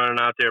player, running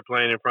out there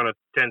playing in front of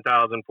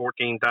 10,000,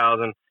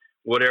 14,000,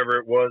 whatever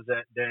it was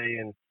that day,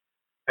 and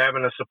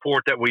having the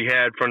support that we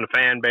had from the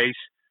fan base.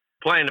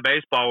 Playing the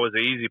baseball was the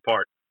easy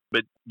part,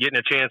 but getting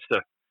a chance to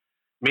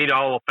meet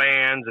all the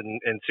fans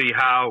and see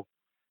how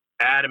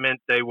adamant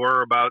they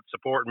were about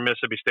supporting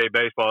Mississippi State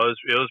baseball,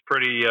 it was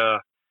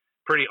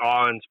pretty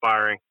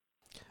awe-inspiring.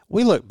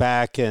 We look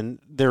back, and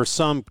there are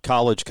some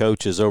college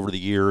coaches over the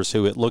years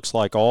who it looks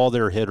like all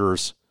their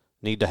hitters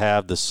need to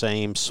have the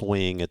same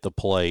swing at the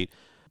plate.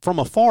 From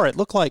afar, it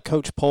looked like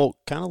Coach Polk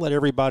kind of let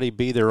everybody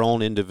be their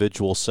own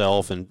individual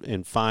self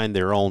and find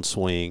their own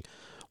swing.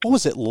 What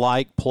was it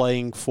like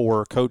playing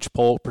for Coach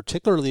Polk,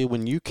 particularly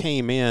when you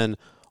came in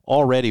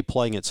already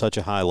playing at such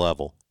a high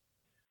level?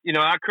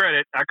 I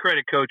credit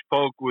Coach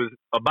Polk with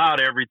about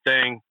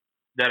everything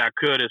that I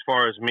could as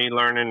far as me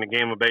learning the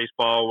game of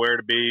baseball, where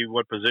to be,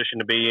 what position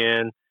to be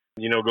in,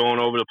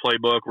 going over the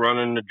playbook,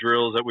 running the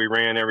drills that we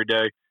ran every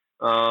day.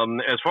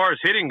 As far as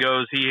hitting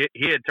goes, he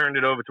had turned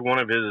it over to one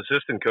of his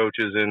assistant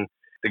coaches, and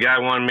the guy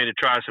wanted me to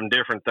try some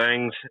different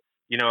things.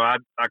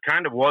 I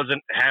kind of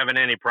wasn't having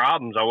any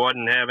problems. I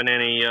wasn't having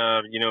any,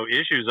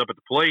 issues up at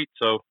the plate.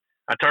 So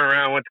I turned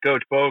around, went to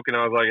Coach Polk, and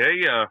I was like,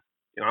 hey,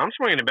 I'm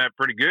swinging the bat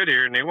pretty good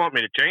here, and they want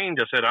me to change.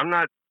 I said, I'm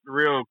not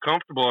real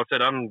comfortable. I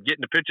said, I'm getting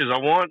the pitches I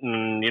want,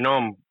 and,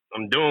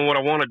 I'm doing what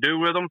I want to do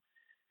with them.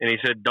 And he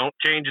said, don't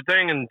change a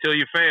thing until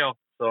you fail.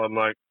 So I'm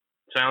like,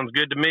 sounds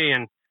good to me.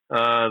 And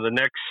the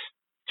next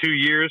 2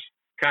 years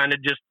kind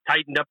of just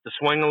tightened up the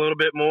swing a little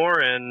bit more,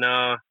 and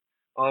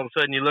all of a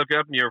sudden you look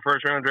up and you're a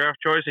first-round draft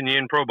choice and you're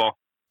in pro ball.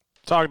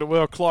 Talking to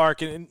Will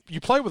Clark, and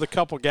you play with a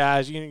couple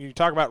guys. You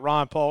talk about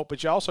Ron Polk,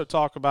 but you also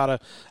talk about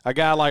a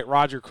guy like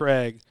Roger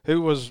Craig,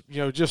 who was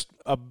just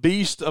a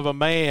beast of a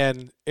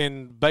man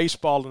in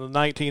baseball in the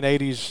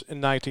 1980s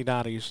and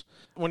 1990s.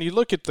 When you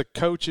look at the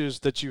coaches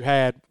that you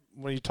had,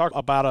 when you talk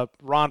about a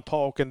Ron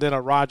Polk and then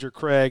a Roger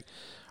Craig,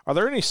 are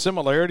there any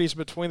similarities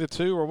between the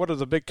two, or what are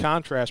the big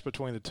contrasts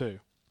between the two?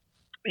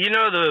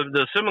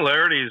 The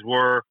similarities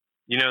were,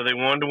 they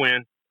wanted to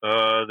win.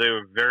 They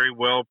were very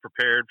well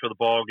prepared for the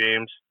ball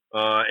games.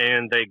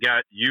 And they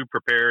got you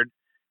prepared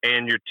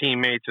and your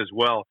teammates as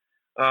well.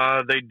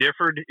 They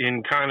differed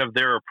in kind of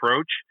their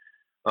approach.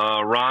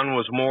 Ron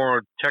was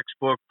more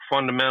textbook,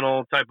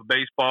 fundamental type of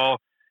baseball,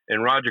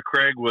 and Roger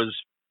Craig was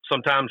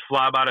sometimes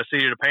fly by the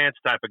seat of the pants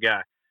type of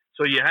guy.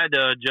 So you had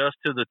to adjust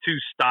to the two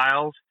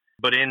styles,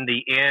 but in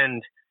the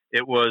end,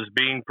 it was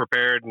being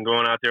prepared and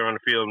going out there on the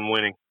field and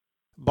winning.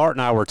 Bart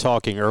and I were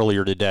talking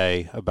earlier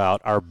today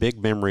about our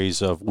big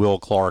memories of Will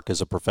Clark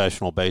as a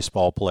professional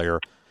baseball player.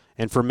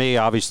 And for me,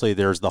 obviously,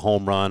 there's the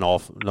home run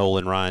off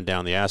Nolan Ryan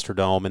down the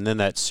Astrodome, and then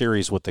that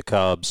series with the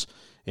Cubs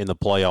in the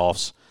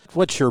playoffs.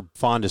 What's your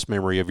fondest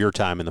memory of your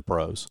time in the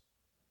pros?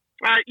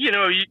 You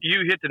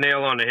hit the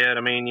nail on the head.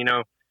 I mean,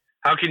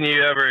 how can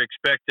you ever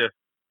expect to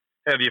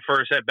have your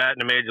first at bat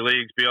in the major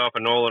leagues be off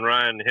of Nolan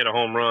Ryan and hit a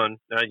home run?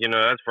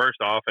 That's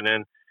first off. And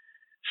then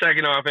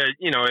second off,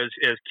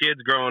 as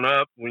kids growing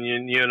up, when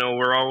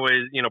we're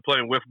always,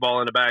 playing wiffle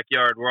ball in the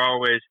backyard, we're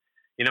always,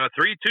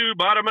 3-2,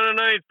 bottom of the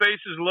ninth,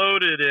 bases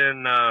loaded.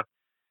 And,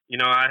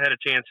 I had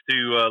a chance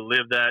to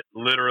live that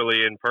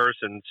literally in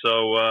person.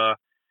 So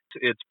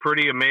it's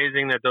pretty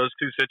amazing that those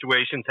two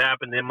situations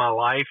happened in my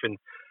life and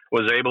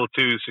was able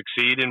to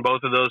succeed in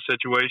both of those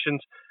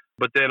situations.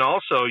 But then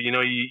also,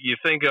 you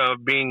think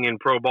of being in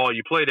pro ball,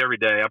 you played every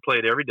day. I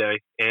played every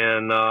day.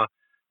 And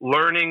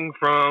learning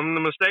from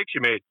the mistakes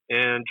you made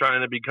and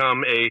trying to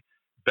become a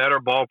better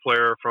ball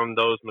player from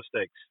those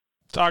mistakes.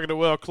 Talking to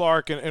Will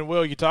Clark, and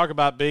Will, you talk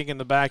about being in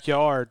the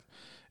backyard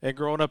and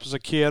growing up as a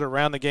kid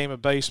around the game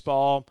of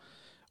baseball.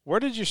 Where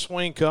did your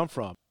swing come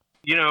from?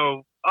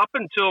 Up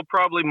until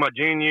probably my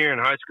junior year in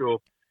high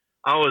school,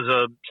 I was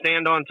a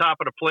stand on top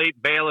of the plate,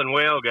 bail and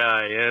whale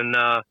guy, and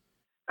I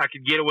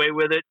could get away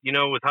with it,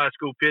 with high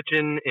school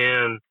pitching,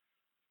 and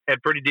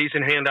had pretty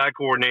decent hand-eye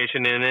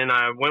coordination. And then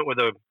I went with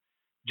a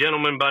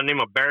gentleman by the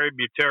name of Barry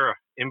Butera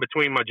in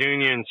between my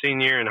junior and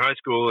senior year in high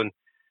school, and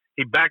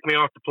he backed me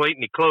off the plate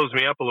and he closed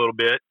me up a little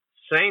bit.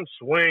 Same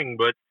swing,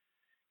 but,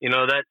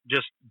 that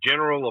just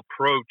general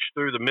approach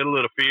through the middle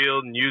of the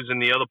field and using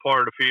the other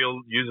part of the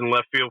field, using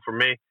left field for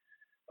me,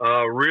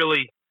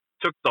 really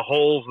took the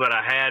holes that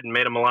I had and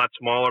made them a lot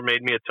smaller,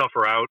 made me a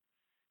tougher out,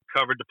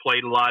 covered the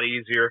plate a lot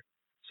easier.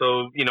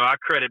 So, I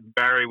credit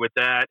Barry with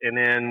that. And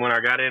then when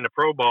I got into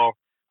pro ball,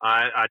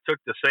 I took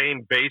the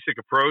same basic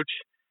approach,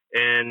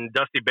 and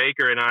Dusty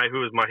Baker and I, who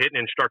was my hitting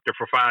instructor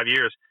for 5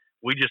 years,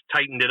 we just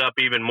tightened it up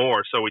even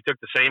more. So we took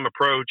the same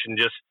approach and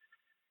just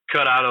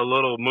cut out a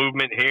little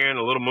movement here and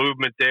a little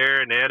movement there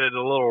and added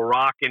a little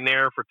rock in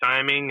there for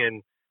timing.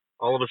 And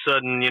all of a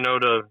sudden,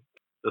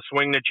 the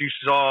swing that you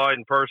saw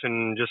in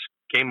person just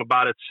came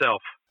about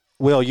itself.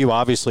 Well, you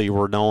obviously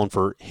were known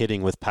for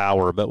hitting with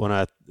power, but when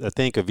I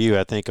think of you,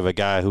 I think of a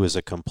guy who is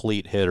a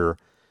complete hitter.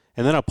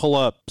 And then I pull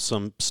up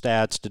some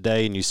stats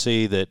today, and you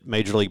see that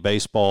Major League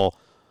Baseball,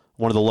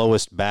 one of the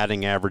lowest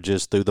batting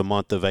averages through the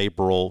month of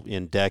April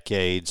in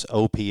decades.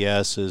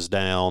 OPS is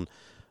down.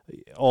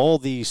 All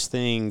these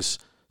things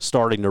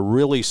starting to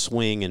really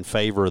swing in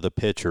favor of the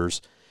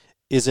pitchers.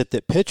 Is it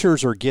that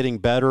pitchers are getting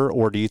better,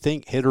 or do you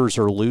think hitters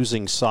are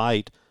losing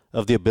sight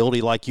of the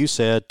ability, like you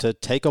said, to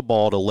take a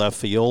ball to left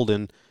field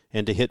and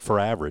to hit for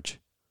average?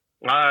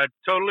 I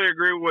totally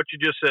agree with what you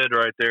just said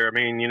right there. I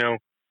mean,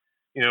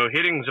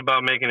 hitting's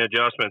about making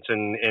adjustments,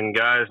 and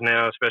guys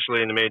now,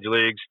 especially in the major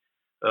leagues,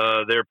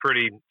 they're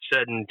pretty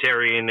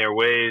sedentary in their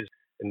ways,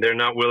 and they're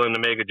not willing to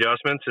make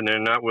adjustments, and they're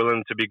not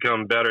willing to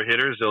become better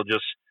hitters. They'll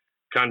just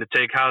kind of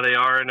take how they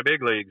are in the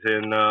big leagues.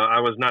 And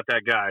I was not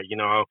that guy.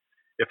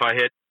 If I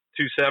hit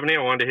 270,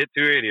 I wanted to hit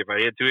 280. If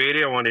I hit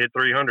 280, I wanted to hit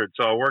 300.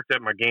 So I worked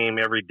at my game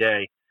every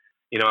day.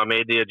 I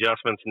made the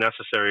adjustments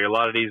necessary. A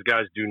lot of these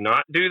guys do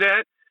not do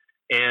that,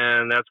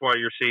 and that's why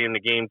you're seeing the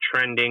game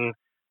trending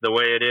the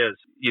way it is.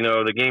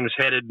 The game's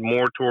headed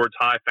more towards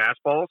high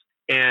fastballs,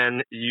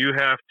 and you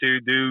have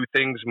to do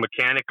things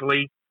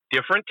mechanically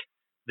different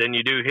than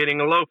you do hitting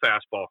a low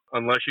fastball.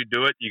 Unless you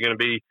do it, you're going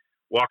to be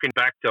walking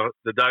back to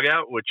the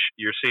dugout, which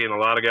you're seeing a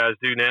lot of guys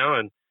do now.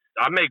 And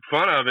I make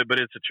fun of it, but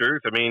it's the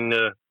truth. I mean,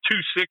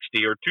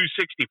 260 or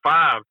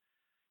 265,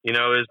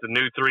 is the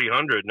new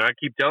 300. And I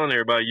keep telling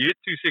everybody, you hit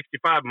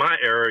 265 my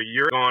era,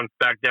 you're going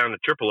back down to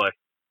AAA.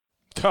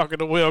 Talking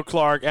to Will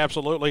Clark,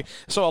 absolutely.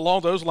 So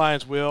along those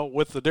lines, Will,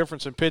 with the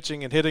difference in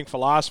pitching and hitting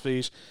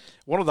philosophies,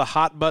 one of the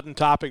hot-button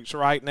topics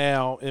right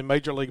now in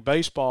Major League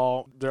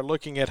Baseball, they're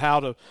looking at how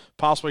to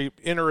possibly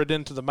enter it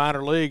into the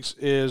minor leagues,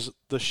 is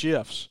the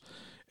shifts.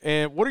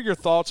 And what are your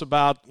thoughts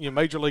about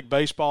Major League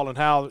Baseball and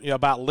how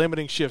about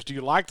limiting shifts? Do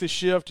you like the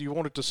shift? Do you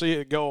want to see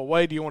it go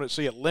away? Do you want to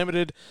see it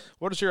limited?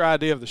 What is your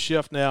idea of the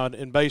shift now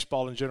in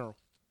baseball in general?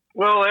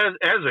 Well, as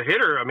a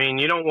hitter, I mean,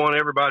 you don't want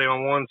everybody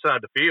on one side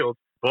of the field,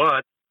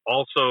 but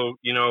also,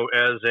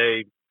 as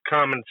a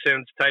common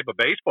sense type of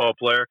baseball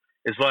player,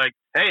 it's like,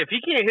 hey, if he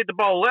can't hit the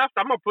ball left,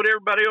 I'm going to put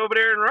everybody over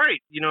there and right.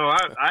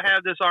 I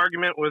have this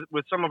argument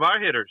with some of our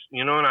hitters,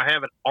 and I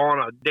have it on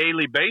a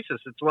daily basis.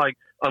 It's like,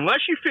 unless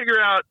you figure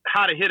out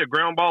how to hit a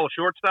ground ball at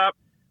shortstop,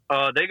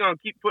 they're going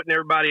to keep putting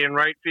everybody in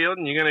right field,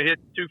 and you're going to hit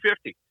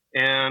 250.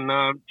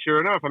 And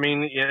sure enough, I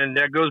mean, and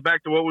that goes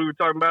back to what we were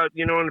talking about,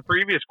 in the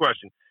previous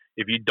question.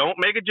 If you don't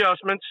make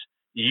adjustments,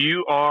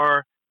 you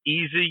are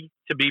easy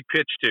to be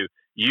pitched to.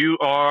 You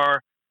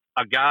are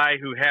a guy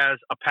who has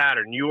a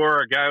pattern. You are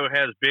a guy who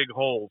has big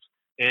holes.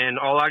 And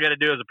all I got to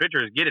do as a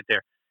pitcher is get it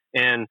there.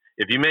 And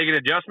if you make an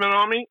adjustment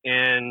on me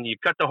and you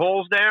cut the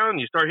holes down,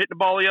 you start hitting the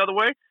ball the other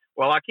way,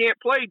 well, I can't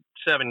play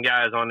 7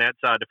 guys on that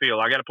side of the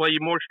field. I got to play you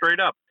more straight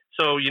up.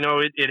 So,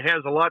 it has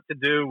a lot to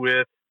do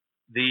with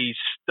the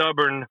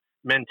stubborn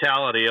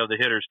mentality of the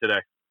hitters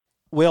today.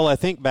 Will, I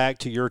think back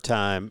to your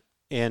time,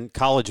 and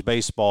college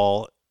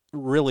baseball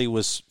really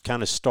was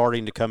kind of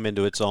starting to come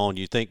into its own.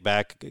 You think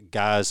back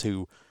guys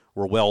who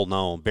were well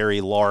known,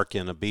 Barry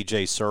Larkin, a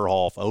B.J.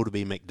 Surhoff,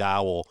 Odeby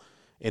McDowell,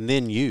 and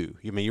then you.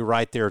 I mean, you're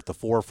right there at the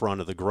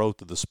forefront of the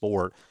growth of the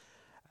sport.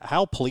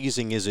 How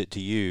pleasing is it to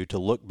you to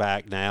look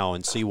back now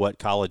and see what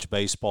college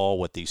baseball,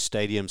 what these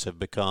stadiums have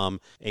become,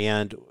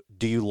 and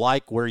do you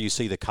like where you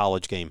see the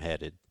college game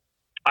headed?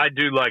 I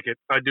do like it.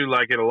 I do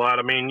like it a lot.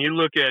 I mean, you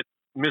look at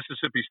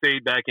Mississippi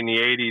State back in the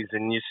 80s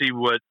and you see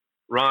what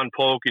Ron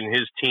Polk and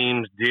his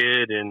teams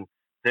did, and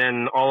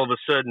then all of a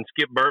sudden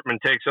Skip Bertman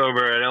takes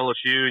over at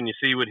LSU, and you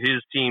see what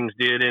his teams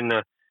did in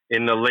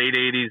the late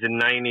 80s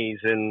and 90s,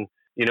 and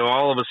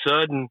all of a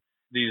sudden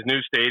these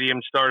new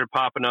stadiums started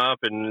popping up,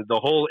 and the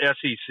whole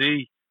SEC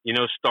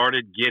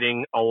started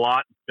getting a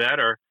lot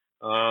better.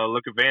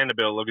 Look at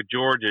Vanderbilt, look at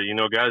Georgia,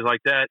 guys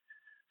like that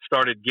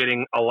started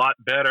getting a lot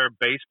better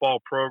baseball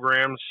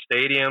programs,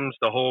 stadiums,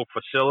 the whole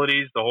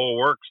facilities, the whole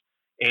works.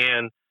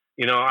 And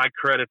I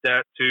credit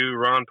that to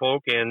Ron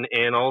Polk and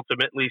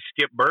ultimately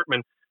Skip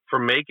Bertman for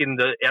making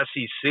the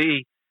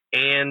SEC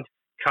and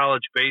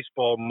college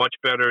baseball much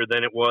better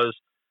than it was,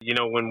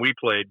 when we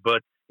played.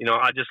 But,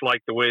 I just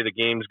like the way the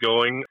game's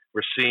going.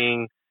 We're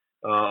seeing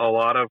a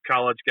lot of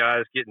college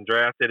guys getting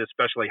drafted,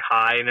 especially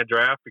high in the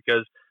draft,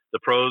 because the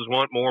pros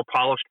want more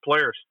polished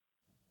players.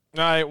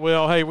 All right,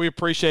 Will, hey, we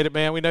appreciate it,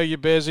 man. We know you're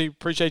busy.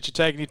 Appreciate you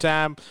taking your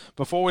time.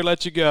 Before we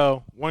let you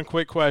go, one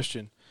quick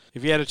question.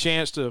 If you had a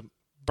chance to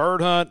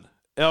bird hunt,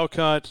 elk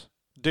hunt,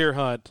 deer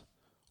hunt,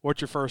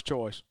 what's your first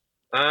choice?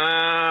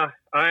 I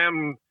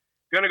am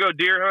going to go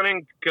deer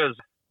hunting because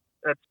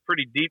that's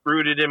pretty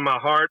deep-rooted in my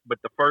heart, but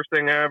the first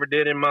thing I ever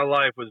did in my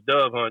life was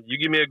dove hunt. You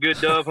give me a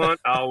good dove hunt,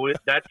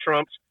 that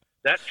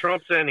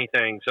trumps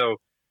anything. So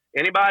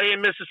anybody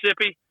in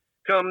Mississippi,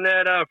 come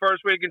that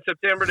first week in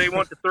September, they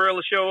want the thrill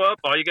to show up,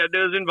 all you got to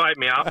do is invite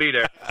me. I'll be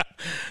there.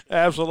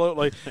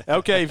 Absolutely.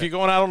 Okay, if you're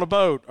going out on the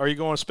boat, are you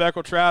going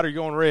speckled trout or are you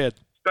going red?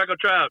 Speckled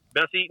trout,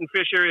 best eating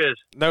fish there is.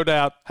 No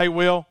doubt. Hey,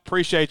 Will,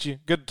 appreciate you.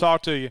 Good to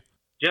talk to you.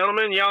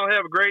 Gentlemen, y'all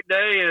have a great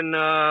day, and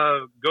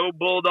go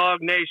Bulldog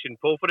Nation.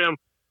 Pull for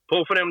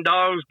them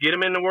dogs, get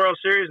them in the World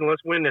Series, and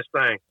let's win this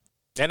thing.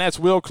 And that's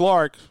Will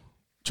Clark.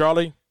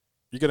 Charlie,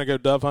 you going to go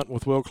dove hunting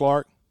with Will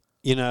Clark?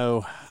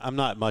 I'm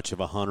not much of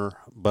a hunter,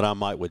 but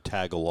I would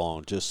tag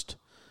along just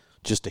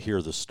to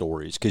hear the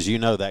stories, because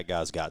that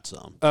guy's got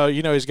some.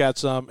 He's got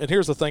some. And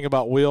here's the thing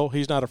about Will.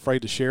 He's not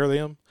afraid to share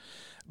them.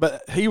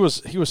 But he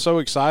was so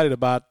excited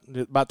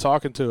about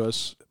talking to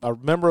us. A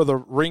member of the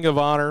Ring of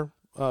Honor,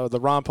 the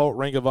Ron Polk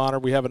Ring of Honor.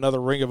 We have another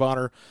Ring of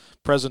Honor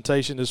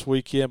presentation this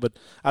weekend. But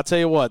I tell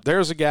you what,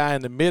 there's a guy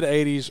in the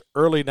mid-'80s,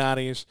 early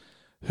 '90s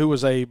who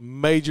was a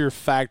major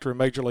factor in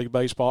Major League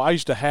Baseball. I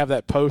used to have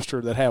that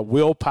poster that had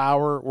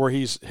willpower where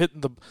he's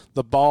hitting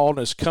the ball and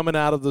it's coming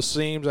out of the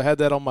seams. I had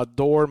that on my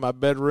door in my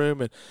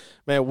bedroom. And,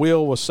 man,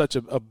 Will was such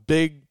a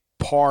big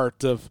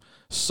part of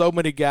so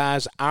many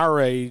guys our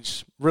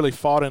age really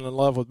falling in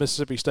love with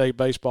Mississippi State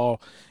baseball,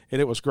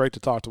 and it was great to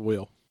talk to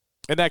Will.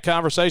 And that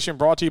conversation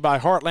brought to you by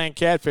Heartland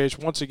Catfish.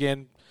 Once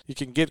again, you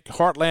can get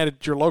Heartland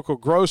at your local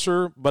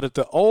grocer, but at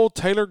the Old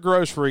Taylor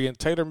Grocery in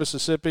Taylor,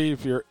 Mississippi,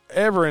 if you're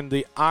ever in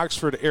the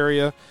Oxford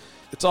area,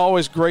 it's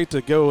always great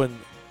to go and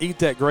eat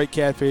that great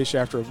catfish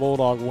after a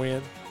Bulldog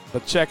win.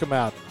 But check them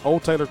out,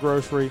 Old Taylor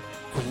Grocery,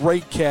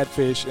 great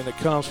catfish, and it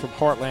comes from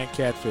Heartland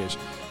Catfish.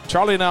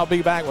 Charlie and I will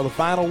be back with a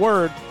final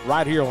word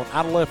right here on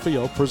Out of Left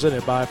Field,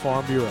 presented by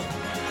Farm Bureau.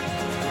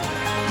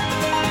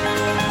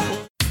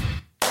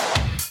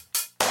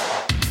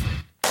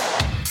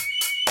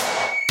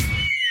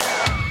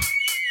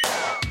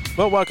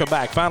 Well, welcome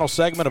back. Final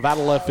segment of Out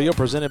of Left Field,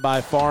 presented by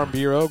Farm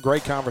Bureau.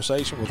 Great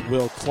conversation with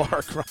Will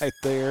Clark right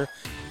there.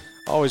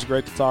 Always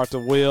great to talk to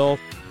Will.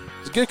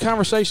 It's a good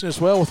conversation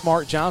as well with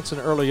Mark Johnson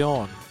early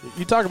on.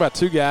 You talk about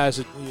two guys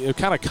that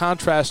kind of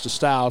contrast to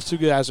styles, two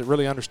guys that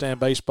really understand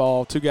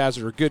baseball, two guys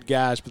that are good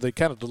guys, but they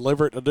kind of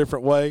deliver it in a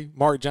different way.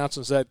 Mark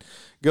Johnson's that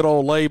good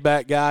old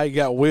laid-back guy. You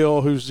got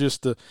Will, who's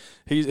just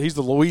he's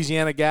the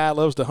Louisiana guy,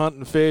 loves to hunt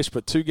and fish,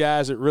 but two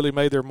guys that really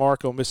made their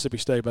mark on Mississippi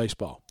State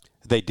baseball.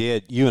 They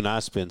did. You and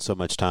I spend so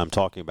much time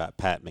talking about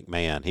Pat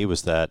McMahon. He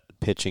was that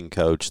pitching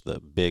coach, the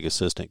big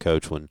assistant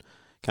coach when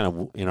kind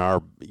of in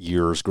our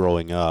years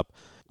growing up.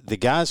 The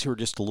guys who are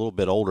just a little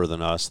bit older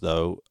than us,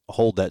 though,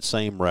 hold that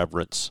same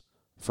reverence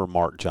for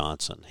Mark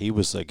Johnson. He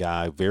was a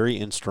guy very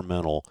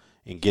instrumental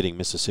in getting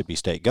Mississippi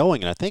State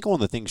going. And I think one of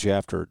the things you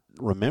have to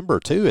remember,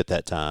 too, at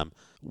that time,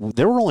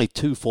 there were only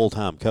two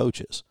full-time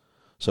coaches.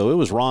 So it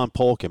was Ron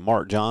Polk and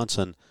Mark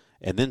Johnson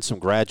and then some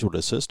graduate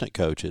assistant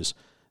coaches.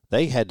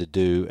 They had to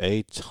do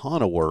a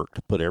ton of work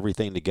to put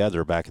everything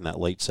together back in that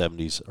late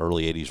 70s,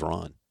 early 80s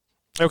run.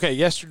 Okay,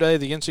 yesterday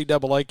the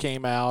NCAA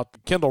came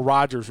out. Kendall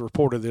Rogers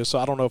reported this, so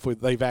I don't know if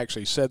they've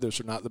actually said this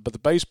or not, but the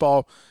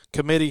baseball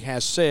committee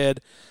has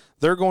said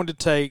they're going to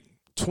take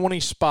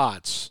 20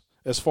 spots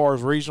as far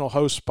as regional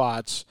host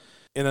spots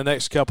in the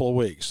next couple of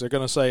weeks. They're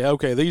going to say,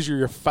 okay, these are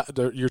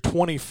your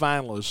 20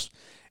 finalists,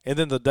 and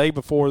then the day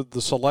before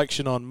the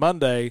selection on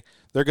Monday,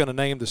 they're going to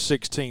name the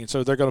 16.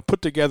 So they're going to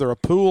put together a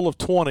pool of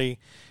 20,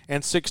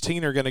 and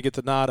 16 are going to get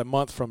the nod a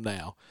month from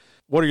now.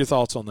 What are your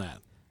thoughts on that?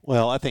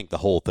 Well, I think the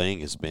whole thing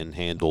has been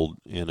handled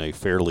in a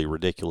fairly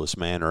ridiculous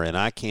manner, and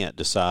I can't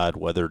decide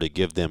whether to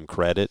give them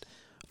credit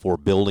for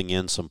building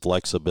in some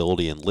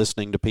flexibility and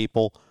listening to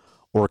people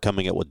or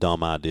coming up with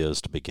dumb ideas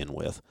to begin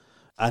with.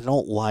 I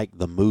don't like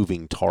the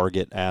moving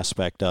target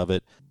aspect of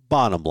it.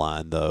 Bottom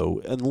line,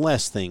 though,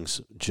 unless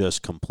things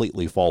just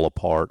completely fall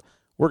apart,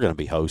 we're going to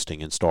be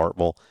hosting in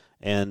Starkville,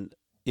 and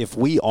if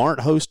we aren't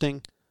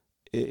hosting,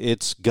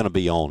 it's going to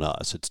be on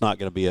us. It's not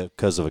going to be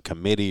because of a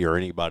committee or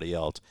anybody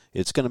else.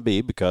 It's going to be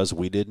because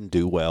we didn't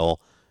do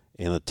well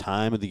in the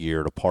time of the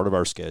year, a part of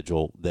our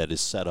schedule that is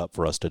set up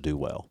for us to do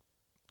well.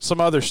 Some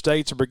other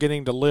states are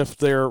beginning to lift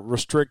their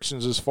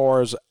restrictions as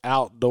far as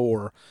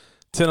outdoor.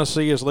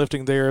 Tennessee is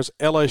lifting theirs.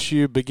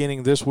 LSU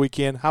beginning this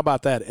weekend. How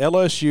about that?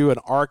 LSU and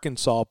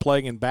Arkansas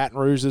playing in Baton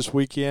Rouge this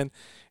weekend,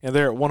 and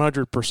they're at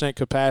 100%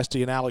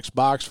 capacity in Alex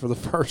Box for the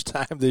first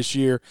time this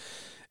year.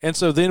 And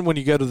so then when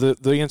you go to the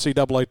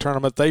NCAA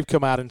tournament, they've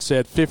come out and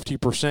said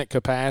 50%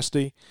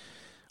 capacity,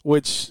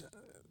 which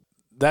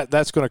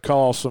that's going to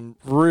cause some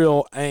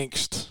real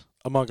angst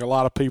among a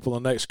lot of people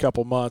in the next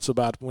couple months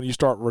about when you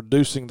start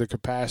reducing the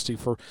capacity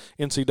for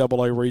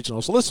NCAA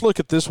regionals. So let's look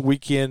at this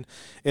weekend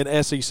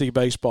in SEC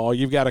baseball.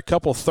 You've got a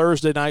couple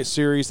Thursday night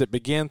series that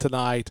begin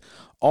tonight.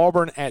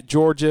 Auburn at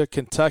Georgia,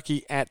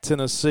 Kentucky at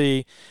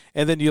Tennessee.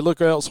 And then you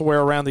look elsewhere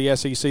around the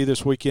SEC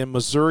this weekend.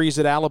 Missouri's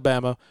at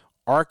Alabama,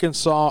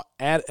 Arkansas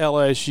at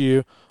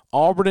LSU,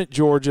 Auburn at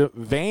Georgia,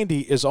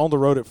 Vandy is on the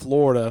road at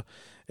Florida,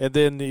 and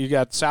then you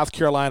got South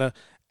Carolina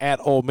at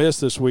Ole Miss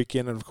this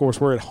weekend, and, of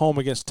course, we're at home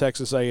against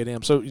Texas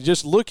A&M. So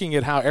just looking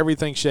at how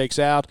everything shakes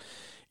out,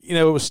 you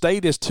know,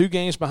 State is 2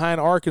 games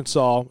behind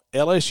Arkansas.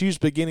 LSU's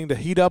beginning to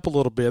heat up a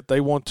little bit. They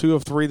won 2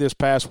 of 3 this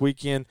past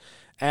weekend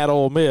at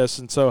Ole Miss,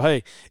 and so,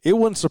 hey, it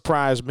wouldn't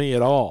surprise me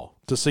at all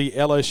to see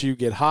LSU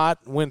get hot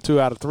and win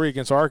 2 out of 3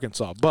 against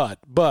Arkansas. But,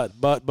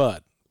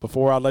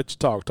 before I let you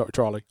talk,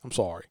 Charlie, I'm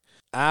sorry.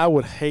 I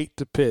would hate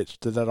to pitch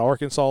to that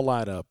Arkansas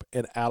lineup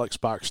in Alex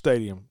Box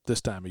Stadium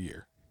this time of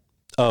year.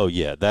 Oh,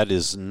 yeah, that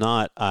is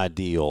not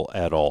ideal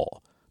at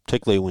all,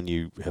 particularly when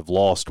you have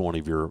lost one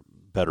of your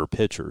better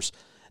pitchers.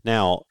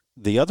 Now,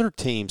 the other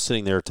team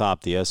sitting there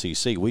atop the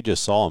SEC, we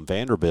just saw them,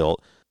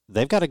 Vanderbilt,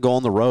 they've got to go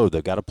on the road.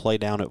 They've got to play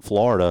down at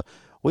Florida.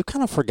 We've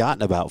kind of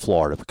forgotten about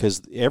Florida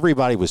because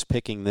everybody was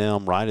picking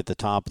them right at the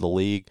top of the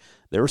league.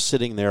 They're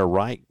sitting there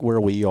right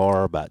where we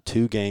are, about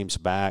 2 games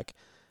back.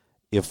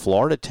 If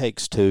Florida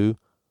takes 2,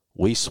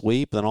 we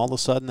sweep, then all of a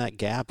sudden that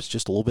gap is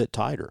just a little bit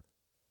tighter.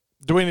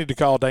 Do we need to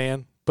call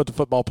Dan? Put the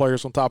football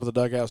players on top of the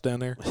dugouts down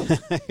there?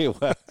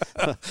 Well,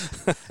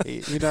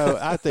 you know,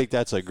 I think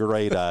that's a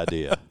great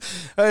idea.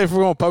 Hey, if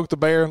we're going to poke the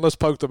bear, let's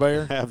poke the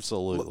bear.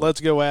 Absolutely. Let's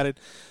go at it.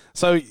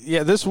 So,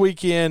 yeah, this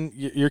weekend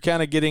you're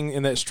kind of getting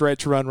in that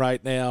stretch run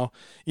right now.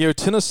 You know,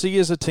 Tennessee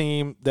is a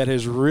team that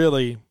has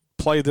really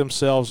played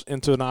themselves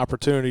into an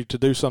opportunity to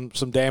do some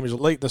damage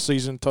late in the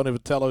season. Tony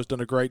Vitello's done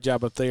a great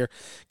job up there.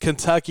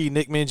 Kentucky,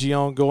 Nick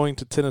Mingione going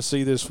to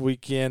Tennessee this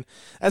weekend.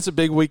 That's a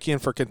big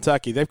weekend for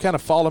Kentucky. They've kind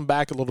of fallen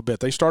back a little bit.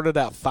 They started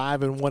out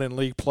 5-1 in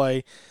league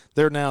play.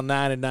 They're now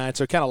 9-9.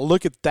 So kind of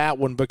look at that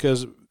one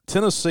because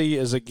Tennessee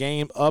is a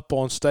game up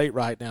on State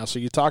right now. So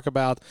you talk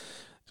about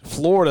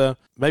Florida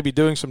maybe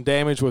doing some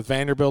damage with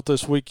Vanderbilt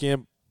this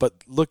weekend. But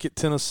look at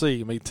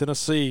Tennessee. I mean,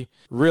 Tennessee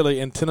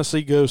really, and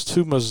Tennessee goes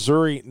to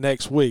Missouri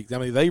next week. I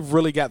mean, they've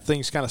really got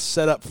things kind of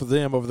set up for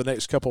them over the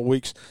next couple of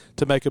weeks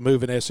to make a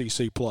move in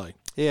SEC play.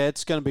 Yeah,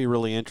 it's going to be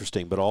really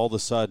interesting. But all of a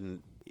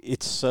sudden,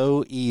 it's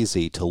so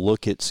easy to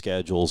look at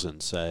schedules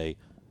and say,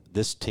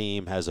 this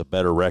team has a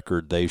better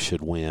record, they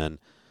should win.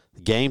 The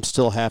games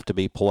still have to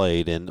be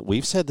played. And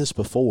we've said this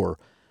before,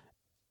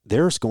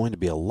 there's going to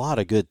be a lot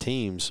of good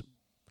teams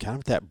kind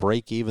of at that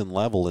break-even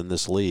level in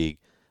this league.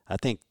 I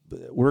think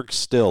we're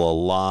still a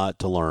lot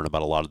to learn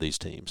about a lot of these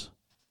teams.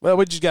 Well,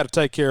 we just got to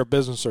take care of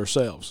business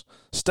ourselves.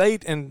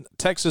 State and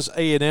Texas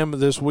A&M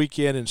this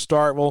weekend in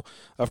Starkville.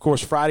 Of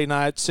course, Friday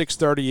night,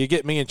 6:30. You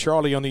get me and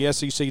Charlie on the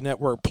SEC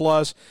Network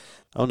Plus.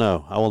 Oh,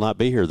 no, I will not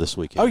be here this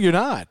weekend. Oh, you're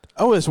not?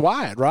 Oh, it's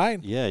Wyatt, right?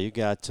 Yeah, you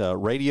got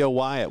Radio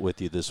Wyatt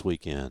with you this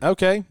weekend.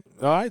 Okay.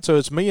 All right, so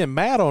it's me and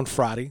Matt on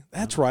Friday.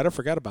 That's right, I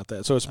forgot about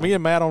that. So it's me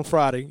and Matt on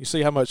Friday. You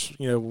see how much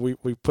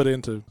we put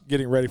into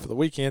getting ready for the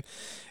weekend.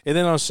 And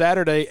then on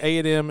Saturday,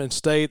 A&M and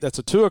State, that's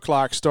a 2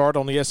 o'clock start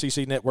on the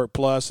SEC Network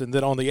Plus. And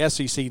then on the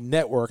SEC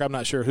Network, I'm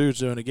not sure who's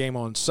doing a game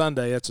on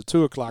Sunday. That's a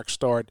 2 o'clock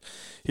start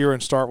here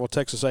in Starkville,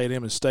 Texas A&M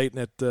and State,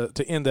 and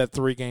to end that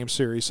 3-game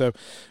series. So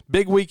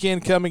big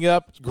weekend coming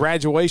up,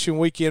 graduation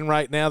weekend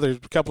right now. There's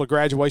a couple of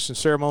graduation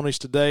ceremonies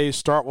today.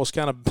 Starkville's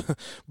kind of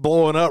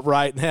blowing up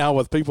right now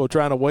with people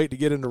trying to wait to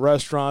get into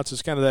restaurants.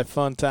 It's kind of that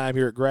fun time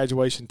here at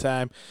graduation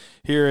time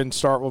here in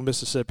Starkville,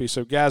 Mississippi.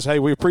 So, guys, hey,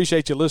 we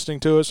appreciate you listening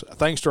to us.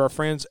 Thanks to our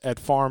friends at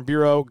Farm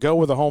Bureau. Go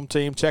with the home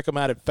team. Check them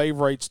out at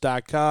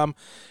favorites.com,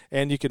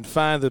 and you can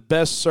find the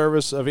best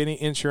service of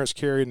any insurance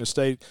carrier in the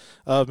state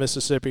of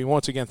Mississippi.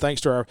 Once again,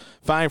 thanks to our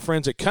fine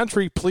friends at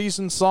Country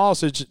Pleasing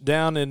Sausage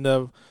down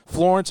in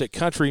Florence, at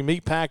Country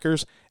Meat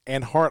Packers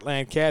and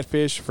Heartland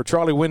Catfish. For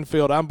Charlie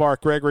Winfield, I'm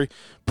Bart Gregory.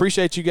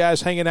 Appreciate you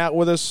guys hanging out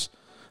with us.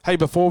 Hey,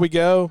 before we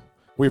go,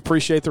 we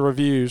appreciate the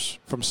reviews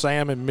from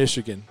Sam in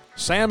Michigan.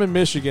 Sam in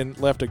Michigan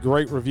left a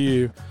great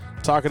review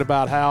talking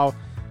about how,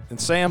 and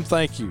Sam,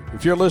 thank you.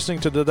 If you're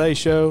listening to today's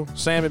show,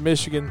 Sam in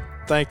Michigan,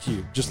 thank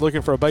you. Just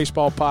looking for a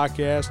baseball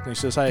podcast, and he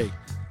says, hey,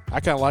 I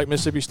kind of like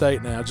Mississippi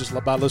State now just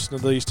by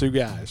listening to these two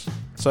guys.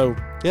 So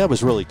yeah, it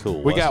was really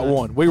cool. We got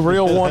one. We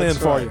reel one in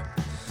for you.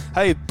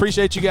 Hey,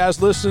 appreciate you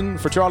guys listening.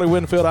 For Charlie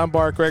Winfield, I'm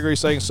Bart Gregory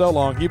saying so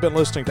long. You've been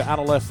listening to Out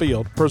of Left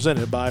Field,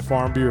 presented by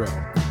Farm Bureau.